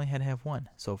glad I've only had to have 1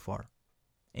 so far.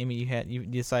 Amy, you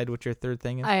decided what your third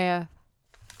thing is?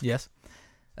 Yes.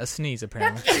 A sneeze,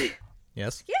 apparently.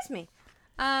 Yes. Excuse me.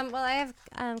 Well, I have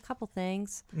a couple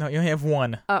things. No, you only have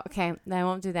 1. Oh, okay. Then I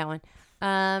won't do that one.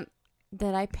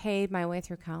 That I paid my way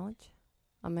through college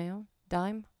on my own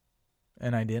dime.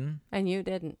 And I didn't? And you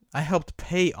didn't. I helped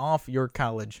pay off your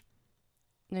college.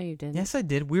 No, you didn't. Yes, I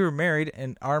did. We were married,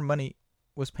 and our money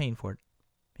was paying for it.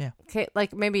 Yeah. Okay,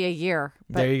 like maybe a year.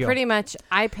 But there you go. Pretty much,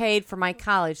 I paid for my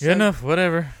college. Good enough,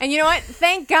 whatever. And you know what?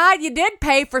 Thank God you did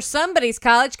pay for somebody's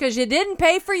college because you didn't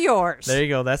pay for yours. There you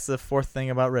go. That's the 4th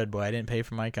thing about Redboy. I didn't pay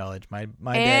for my college. My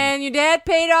dad. And your dad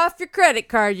paid off your credit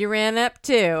card you ran up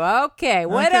to. Okay,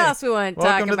 what else we want to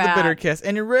talk about? Welcome to the Bittercast.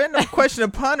 And your random question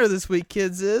to ponder this week,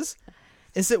 kids, is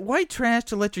it white trash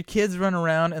to let your kids run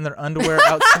around in their underwear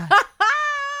outside?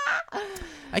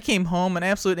 I came home and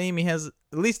Absolute Amy has,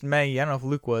 at least Maggie, I don't know if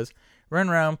Luke was, run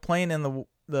around playing in the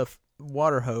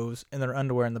water hose in their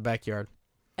underwear in the backyard.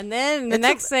 And then the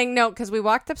next thing, because we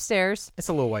walked upstairs. It's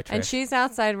a little white trash. And she's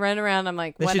outside running around. I'm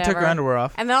like, then whatever. She took her underwear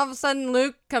off. And then all of a sudden,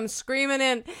 Luke comes screaming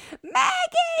in,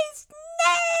 Maggie's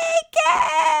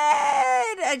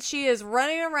naked! And she is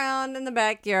running around in the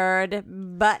backyard,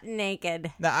 butt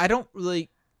naked. Now, I don't really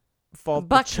fault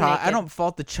the child. I don't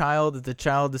fault the child if the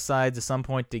child decides at some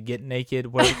point to get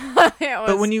naked. But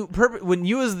when you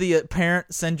as the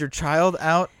parent send your child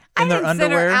out in their underwear,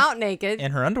 send her out naked.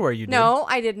 In her underwear, you did. No,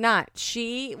 I did not.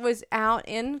 She was out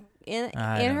in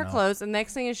her clothes. And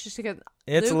next thing is she goes,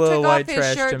 it's Luke a little took white off his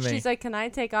trash shirt. to me. She's like, "Can I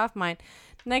take off mine?"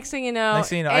 Next thing you know, I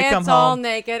come it's all home,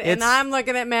 naked, and I'm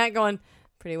looking at Matt going,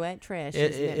 "Pretty wet trash."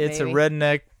 It's baby? a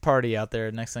redneck party out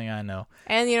there. Next thing I know.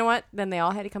 And you know what? Then they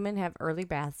all had to come in and have early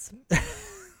baths.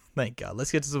 Thank God.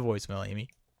 Let's get to the voicemail, Amy.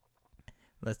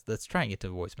 Let's try and get to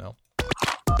the voicemail.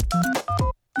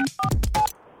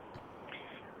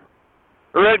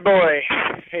 Redboy.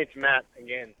 Hey, it's Matt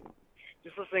again.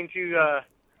 Just listening to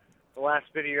the last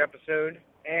bit of your episode.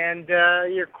 And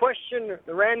your question,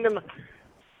 the random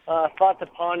thought to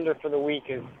ponder for the week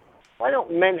is, why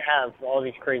don't men have all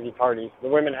these crazy parties? The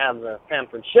women have the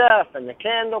pampered chef and the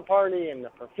candle party and the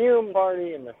perfume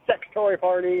party and the sex toy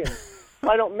party. And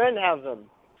why don't men have them?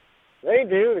 They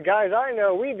do. The guys I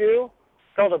know, we do.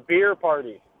 It's called a beer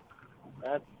party.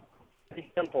 That's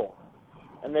pretty simple.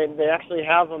 And they actually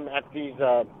have them at these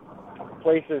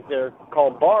places. They're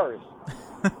called bars.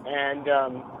 And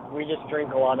we just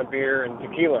drink a lot of beer and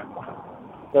tequila.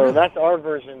 So that's our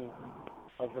version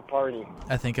of the party.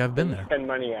 I think I've been there. Spend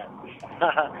money at.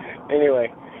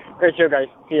 Anyway, great show, guys.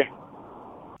 See ya.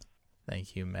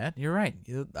 Thank you, Matt. You're right.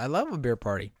 I love a beer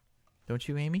party. Don't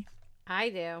you, Amy? I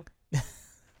do.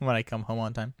 When I come home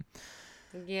on time.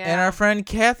 Yeah. And our friend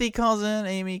Kathy calls in,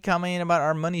 Amy, commenting about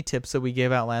our money tips that we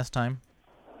gave out last time.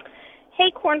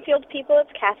 Hey, Cornfield people,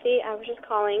 it's Kathy. I was just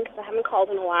calling because I haven't called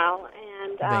in a while,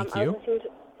 and Thank I you. was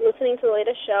listening to the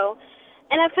latest show,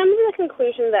 and I've come to the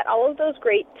conclusion that all of those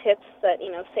great tips that,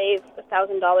 save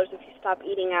 $1,000 if you stop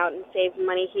eating out and save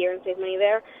money here and save money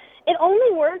there, it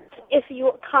only works if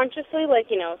you consciously,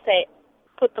 say,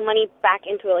 put the money back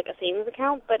into, a savings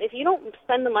account. But if you don't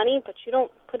spend the money, but you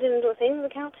don't put it into a savings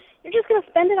account, you're just going to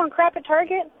spend it on crap at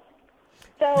Target.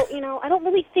 So, I don't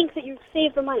really think that you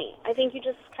save the money. I think you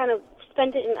just kind of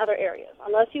spend it in other areas.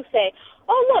 Unless you say,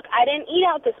 oh, look, I didn't eat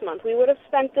out this month. We would have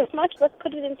spent this much. Let's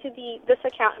put it into this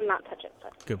account and not touch it.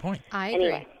 But good point. I agree.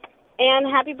 Anyway. And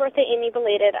happy birthday, Amy,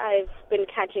 belated. I've been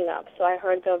catching up, so I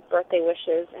heard the birthday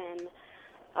wishes, and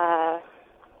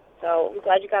so I'm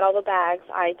glad you got all the bags.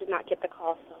 I did not get the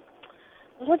call, so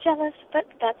I'm a little jealous, but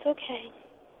that's okay.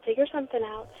 Figure something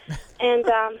out. And,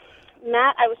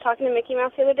 Matt, I was talking to Mickey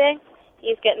Mouse the other day.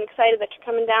 He's getting excited that you're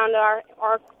coming down to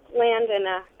our land and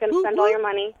going to spend all your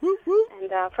money.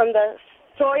 And from the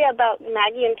story about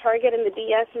Maggie and Target and the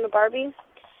DS and the Barbies,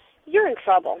 you're in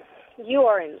trouble. You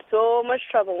are in so much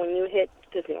trouble when you hit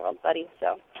Disney World, buddy.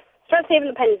 So start saving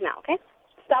the pennies now, okay?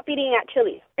 Stop eating at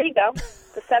Chili's. There you go.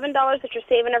 The $7 that you're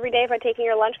saving every day by taking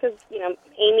your lunch because,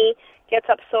 Amy gets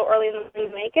up so early in the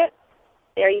morning to make it,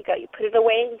 there you go. You put it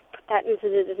away and put that into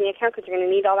the Disney account because you're going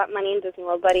to need all that money in Disney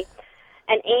World, buddy.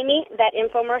 And Amy, that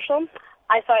infomercial,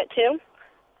 I saw it too.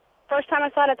 First time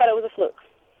I saw it, I thought it was a fluke.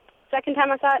 Second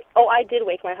time I saw it, I did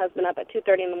wake my husband up at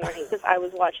 2:30 in the morning because I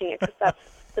was watching it because that's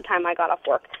the time I got off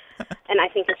work. And I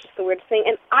think it's just the weirdest thing.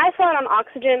 And I saw it on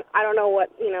Oxygen. I don't know what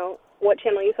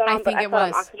channel you saw it on, but I saw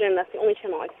it on Oxygen. That's the only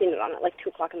channel I've seen it on at 2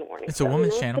 o'clock in the morning. It's a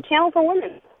woman's channel. It's a channel for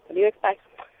women. What do you expect?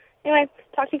 Anyway,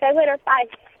 talk to you guys later. Bye.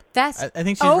 That's I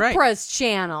think she's Oprah's right.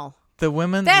 channel. The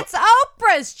women. That's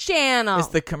Oprah's channel. It's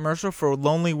the commercial for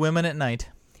lonely women at night.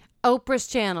 Oprah's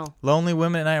channel. Lonely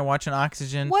women at night are watching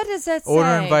Oxygen. What does that say?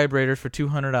 Ordering vibrators for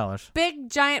 $200. Big,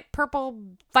 giant purple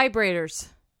vibrators.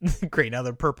 Great, now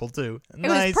they're purple too. It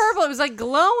was purple. It was like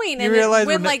glowing, and it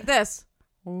went like this.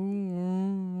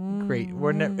 Great.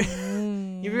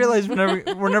 You realize we're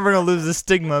never gonna lose the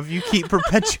stigma if you keep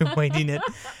perpetuating it.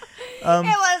 It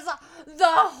was the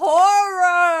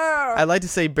horror. I'd like to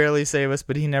say Barely save us,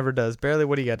 but he never does. Barely,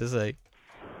 what do you got to say?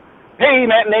 Hey,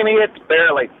 Matt and Amy, it's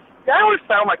Barely. I always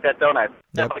sound like that, don't I?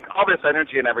 Yep. Like all this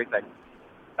energy and everything.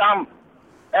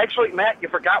 Actually, Matt, you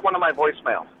forgot one of my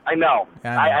voicemails. I know.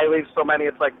 I leave so many,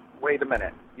 it's like, wait a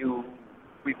minute.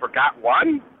 We forgot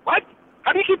one? What?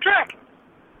 How do you keep track?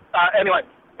 Anyway,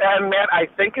 and Matt, I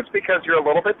think it's because you're a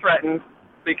little bit threatened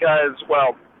because,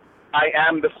 well, I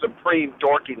am the supreme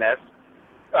dorkiness,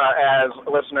 as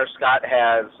listener Scott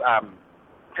has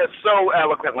so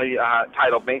eloquently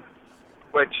titled me,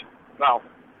 which, well,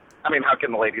 I mean, how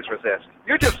can the ladies resist?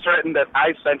 You're just certain that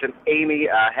I sent an Amy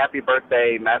a happy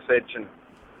birthday message and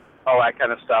all that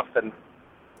kind of stuff, and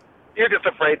you're just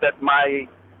afraid that my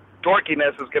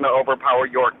dorkiness is going to overpower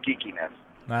your geekiness.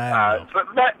 I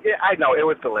know, it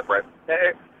was deliberate.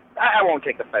 I won't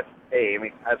take offense. Hey,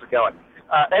 Amy, how's it going?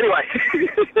 Anyway.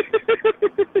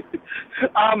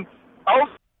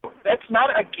 Also, that's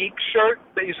not a geek shirt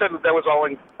that you said that was all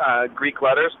in Greek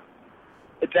letters.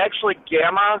 It's actually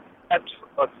Gamma,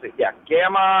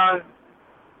 Gamma,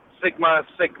 Sigma,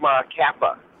 Sigma,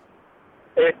 Kappa.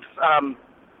 It's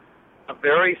a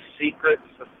very secret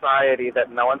society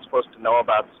that no one's supposed to know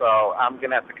about, so I'm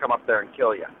going to have to come up there and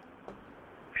kill you.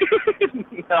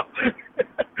 No.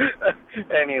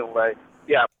 Anyway,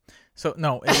 yeah. So,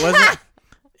 no, it wasn't.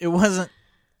 It wasn't.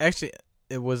 Actually,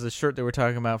 it was the shirt that we're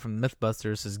talking about from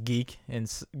Mythbusters. It says geek in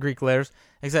Greek letters.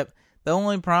 Except the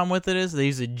only problem with it is they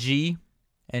use a G,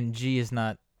 and G is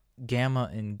not. Gamma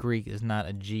in Greek is not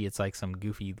a G. It's like some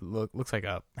goofy looks like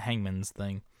a hangman's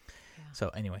thing. Yeah. So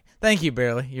anyway, thank you,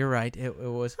 Barely. You're right. It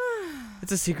was.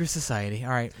 It's a secret society.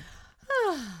 All right.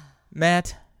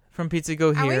 Matt from Pizza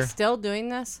Go here. Are we still doing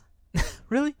this?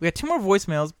 Really? We got 2 more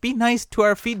voicemails. Be nice to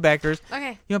our feedbackers.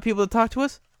 Okay. You want people to talk to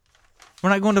us? We're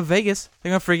not going to Vegas. They're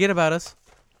going to forget about us.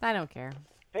 I don't care.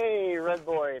 Hey,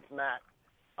 Redboy, it's Matt.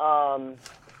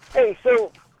 Hey,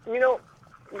 so,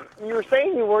 you were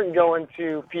saying you weren't going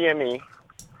to PME,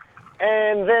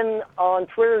 and then on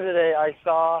Twitter today I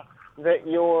saw that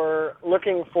you're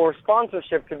looking for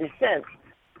sponsorship to be sent.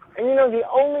 And, the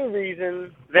only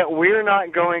reason that we're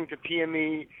not going to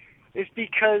PME is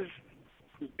because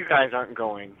you guys aren't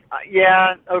going.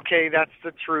 Yeah, okay, that's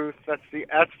the truth.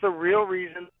 That's the real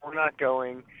reason we're not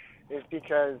going, is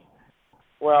because,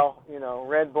 well,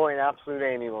 Redboy and Absolute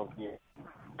Amy won't be.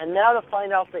 And now to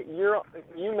find out that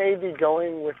you may be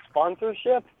going with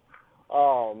sponsorship.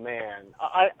 Oh man,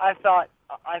 I thought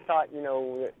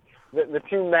the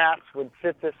two Matts would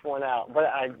sit this one out, but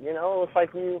looks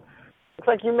like you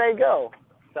may go.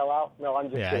 Sell out? No,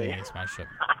 I'm just kidding. Yeah, it's my ship.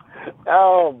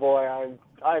 Oh boy,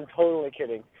 I'm totally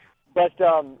kidding. But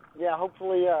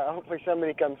hopefully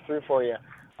somebody comes through for you.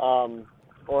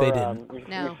 Or they didn't.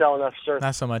 You sell enough shirts.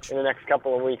 Not so much. In the next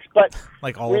couple of weeks, but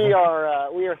like all of them.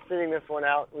 We are sitting this one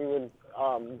out. We would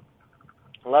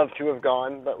love to have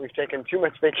gone, but we've taken too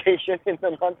much vacation in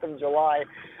the month of July,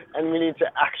 and we need to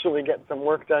actually get some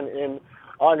work done in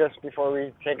August before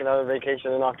we take another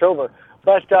vacation in October.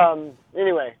 But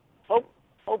anyway,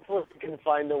 hopefully we can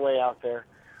find a way out there.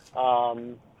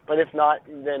 But if not,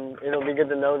 then it'll be good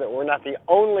to know that we're not the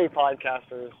only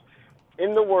podcasters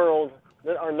in the world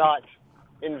that are not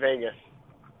in Vegas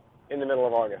in the middle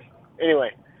of August. Anyway,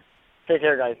 take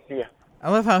care, guys. See ya. I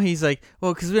love how he's like,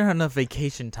 well, because we don't have enough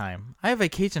vacation time. I have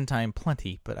vacation time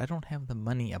plenty, but I don't have the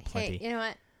money aplenty. Hey, you know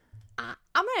what?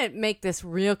 I'm going to make this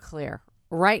real clear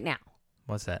right now.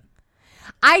 What's that?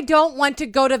 I don't want to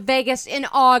go to Vegas in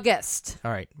August. All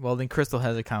right. Well, then Crystal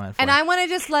has a comment for And you. I want to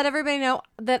just let everybody know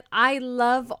that I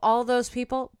love all those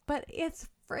people, but it's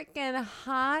freaking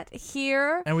hot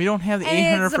here. And we don't have the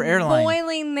 800 for airline. It's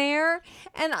boiling there,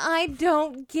 and I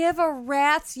don't give a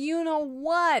rat's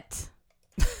you-know-what.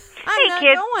 I'm not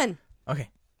going.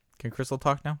 Okay. Can Crystal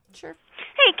talk now? Sure.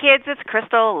 Hey, kids, it's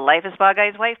Crystal, Life is Bug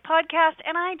Guy's Wife podcast,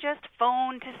 and I just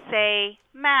phoned to say,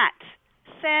 Matt,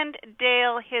 send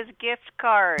Dale his gift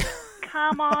card.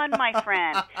 Come on, my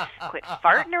friend. Quit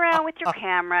farting around with your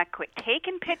camera. Quit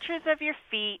taking pictures of your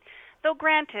feet. Though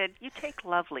granted, you take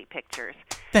lovely pictures.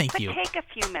 Thank you. But take a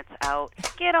few minutes out,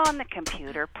 get on the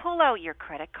computer, pull out your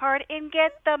credit card, and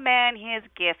get the man his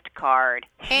gift card.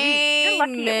 Amen. You're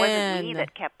lucky it wasn't me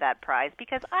that kept that prize,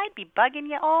 because I'd be bugging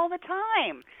you all the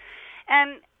time.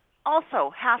 And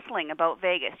also, hassling about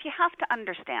Vegas, you have to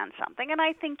understand something, and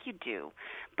I think you do.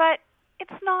 But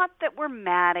it's not that we're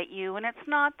mad at you, and it's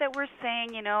not that we're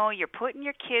saying, you're putting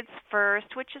your kids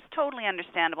first, which is totally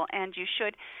understandable, and you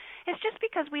should. It's just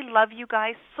because we love you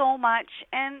guys so much,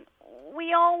 and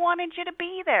we all wanted you to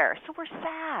be there, so we're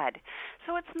sad.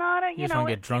 So it's not a, you just want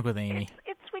to get drunk with Amy.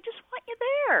 We just want you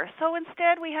there. So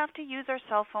instead, we have to use our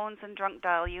cell phones and drunk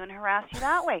dial you and harass you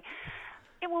that way.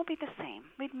 It won't be the same.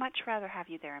 We'd much rather have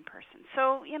you there in person.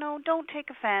 So, don't take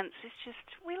offense. It's just,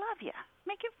 we love you.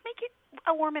 Make it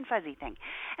a warm and fuzzy thing.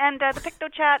 And the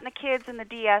PictoChat and the kids and the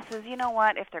DSs, you know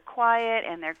what? If they're quiet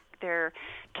and they're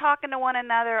talking to one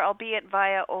another, albeit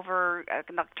via over an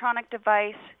electronic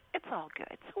device, it's all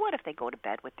good. So what if they go to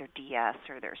bed with their DS,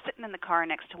 or they're sitting in the car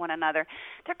next to one another?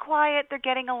 They're quiet, they're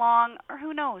getting along, or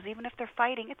who knows, even if they're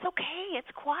fighting, it's okay.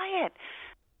 It's quiet.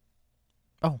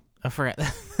 Oh, I forgot.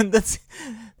 That's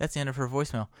the end of her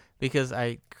voicemail, because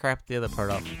I crapped the other part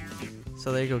off.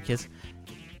 So there you go, kids.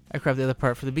 I crapped the other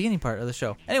part for the beginning part of the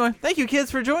show. Anyway, thank you,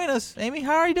 kids, for joining us. Amy,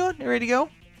 how are you doing? You ready to go?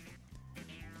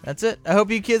 That's it. I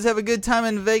hope you kids have a good time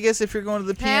in Vegas if you're going to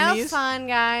the PMEs. Have fun,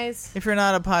 guys. If you're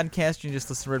not a podcast, you just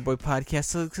listen to Redboy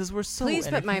Podcast, because we're so Please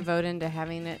put my vote into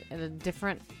having it at a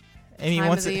different Amy time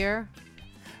wants of the year.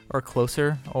 Or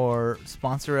closer, or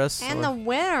sponsor us. And the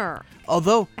winner.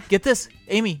 Although, get this,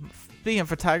 Amy, speaking of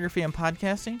photography and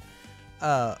podcasting,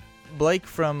 Blake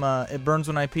from It Burns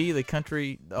When I Pee, the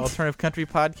alternative country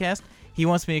podcast, he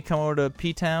wants me to come over to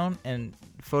P-Town and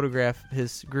photograph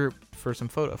his group for some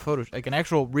photos, like an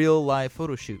actual real live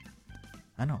photo shoot.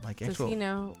 I know, like actual. Does he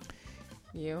know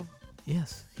you?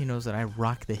 Yes, he knows that I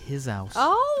rock the his house.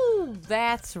 Oh,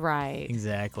 that's right.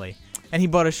 Exactly. And he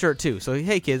bought a shirt too. So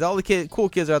hey, kids, all the cool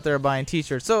kids out there are buying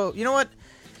T-shirts. So you know what?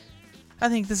 I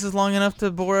think this is long enough to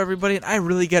bore everybody, and I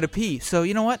really gotta pee. So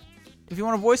you know what? If you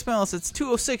want to voicemail us, it's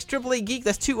 206-888-GEEK.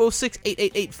 That's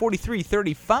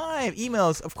 206-888-4335.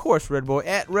 Emails, of course, Redboy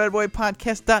at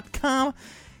redboypodcast.com.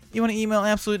 You want to email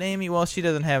Absolute Amy? Well, she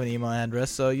doesn't have an email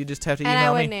address, so you just have to email me. And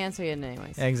I wouldn't answer you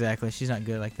anyways. Exactly. She's not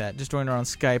good like that. Just join her on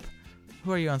Skype.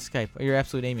 Who are you on Skype? Oh, you're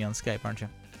Absolute Amy on Skype, aren't you?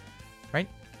 Right?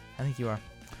 I think you are.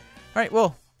 All right,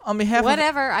 well, on behalf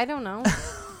I don't know.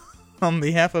 On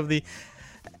behalf of the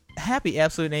happy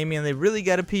Absolute Amy and they really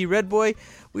gotta pee Redboy,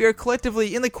 we are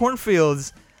collectively in the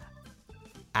cornfields.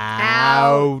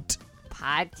 Out.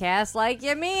 Podcast like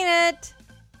you mean it.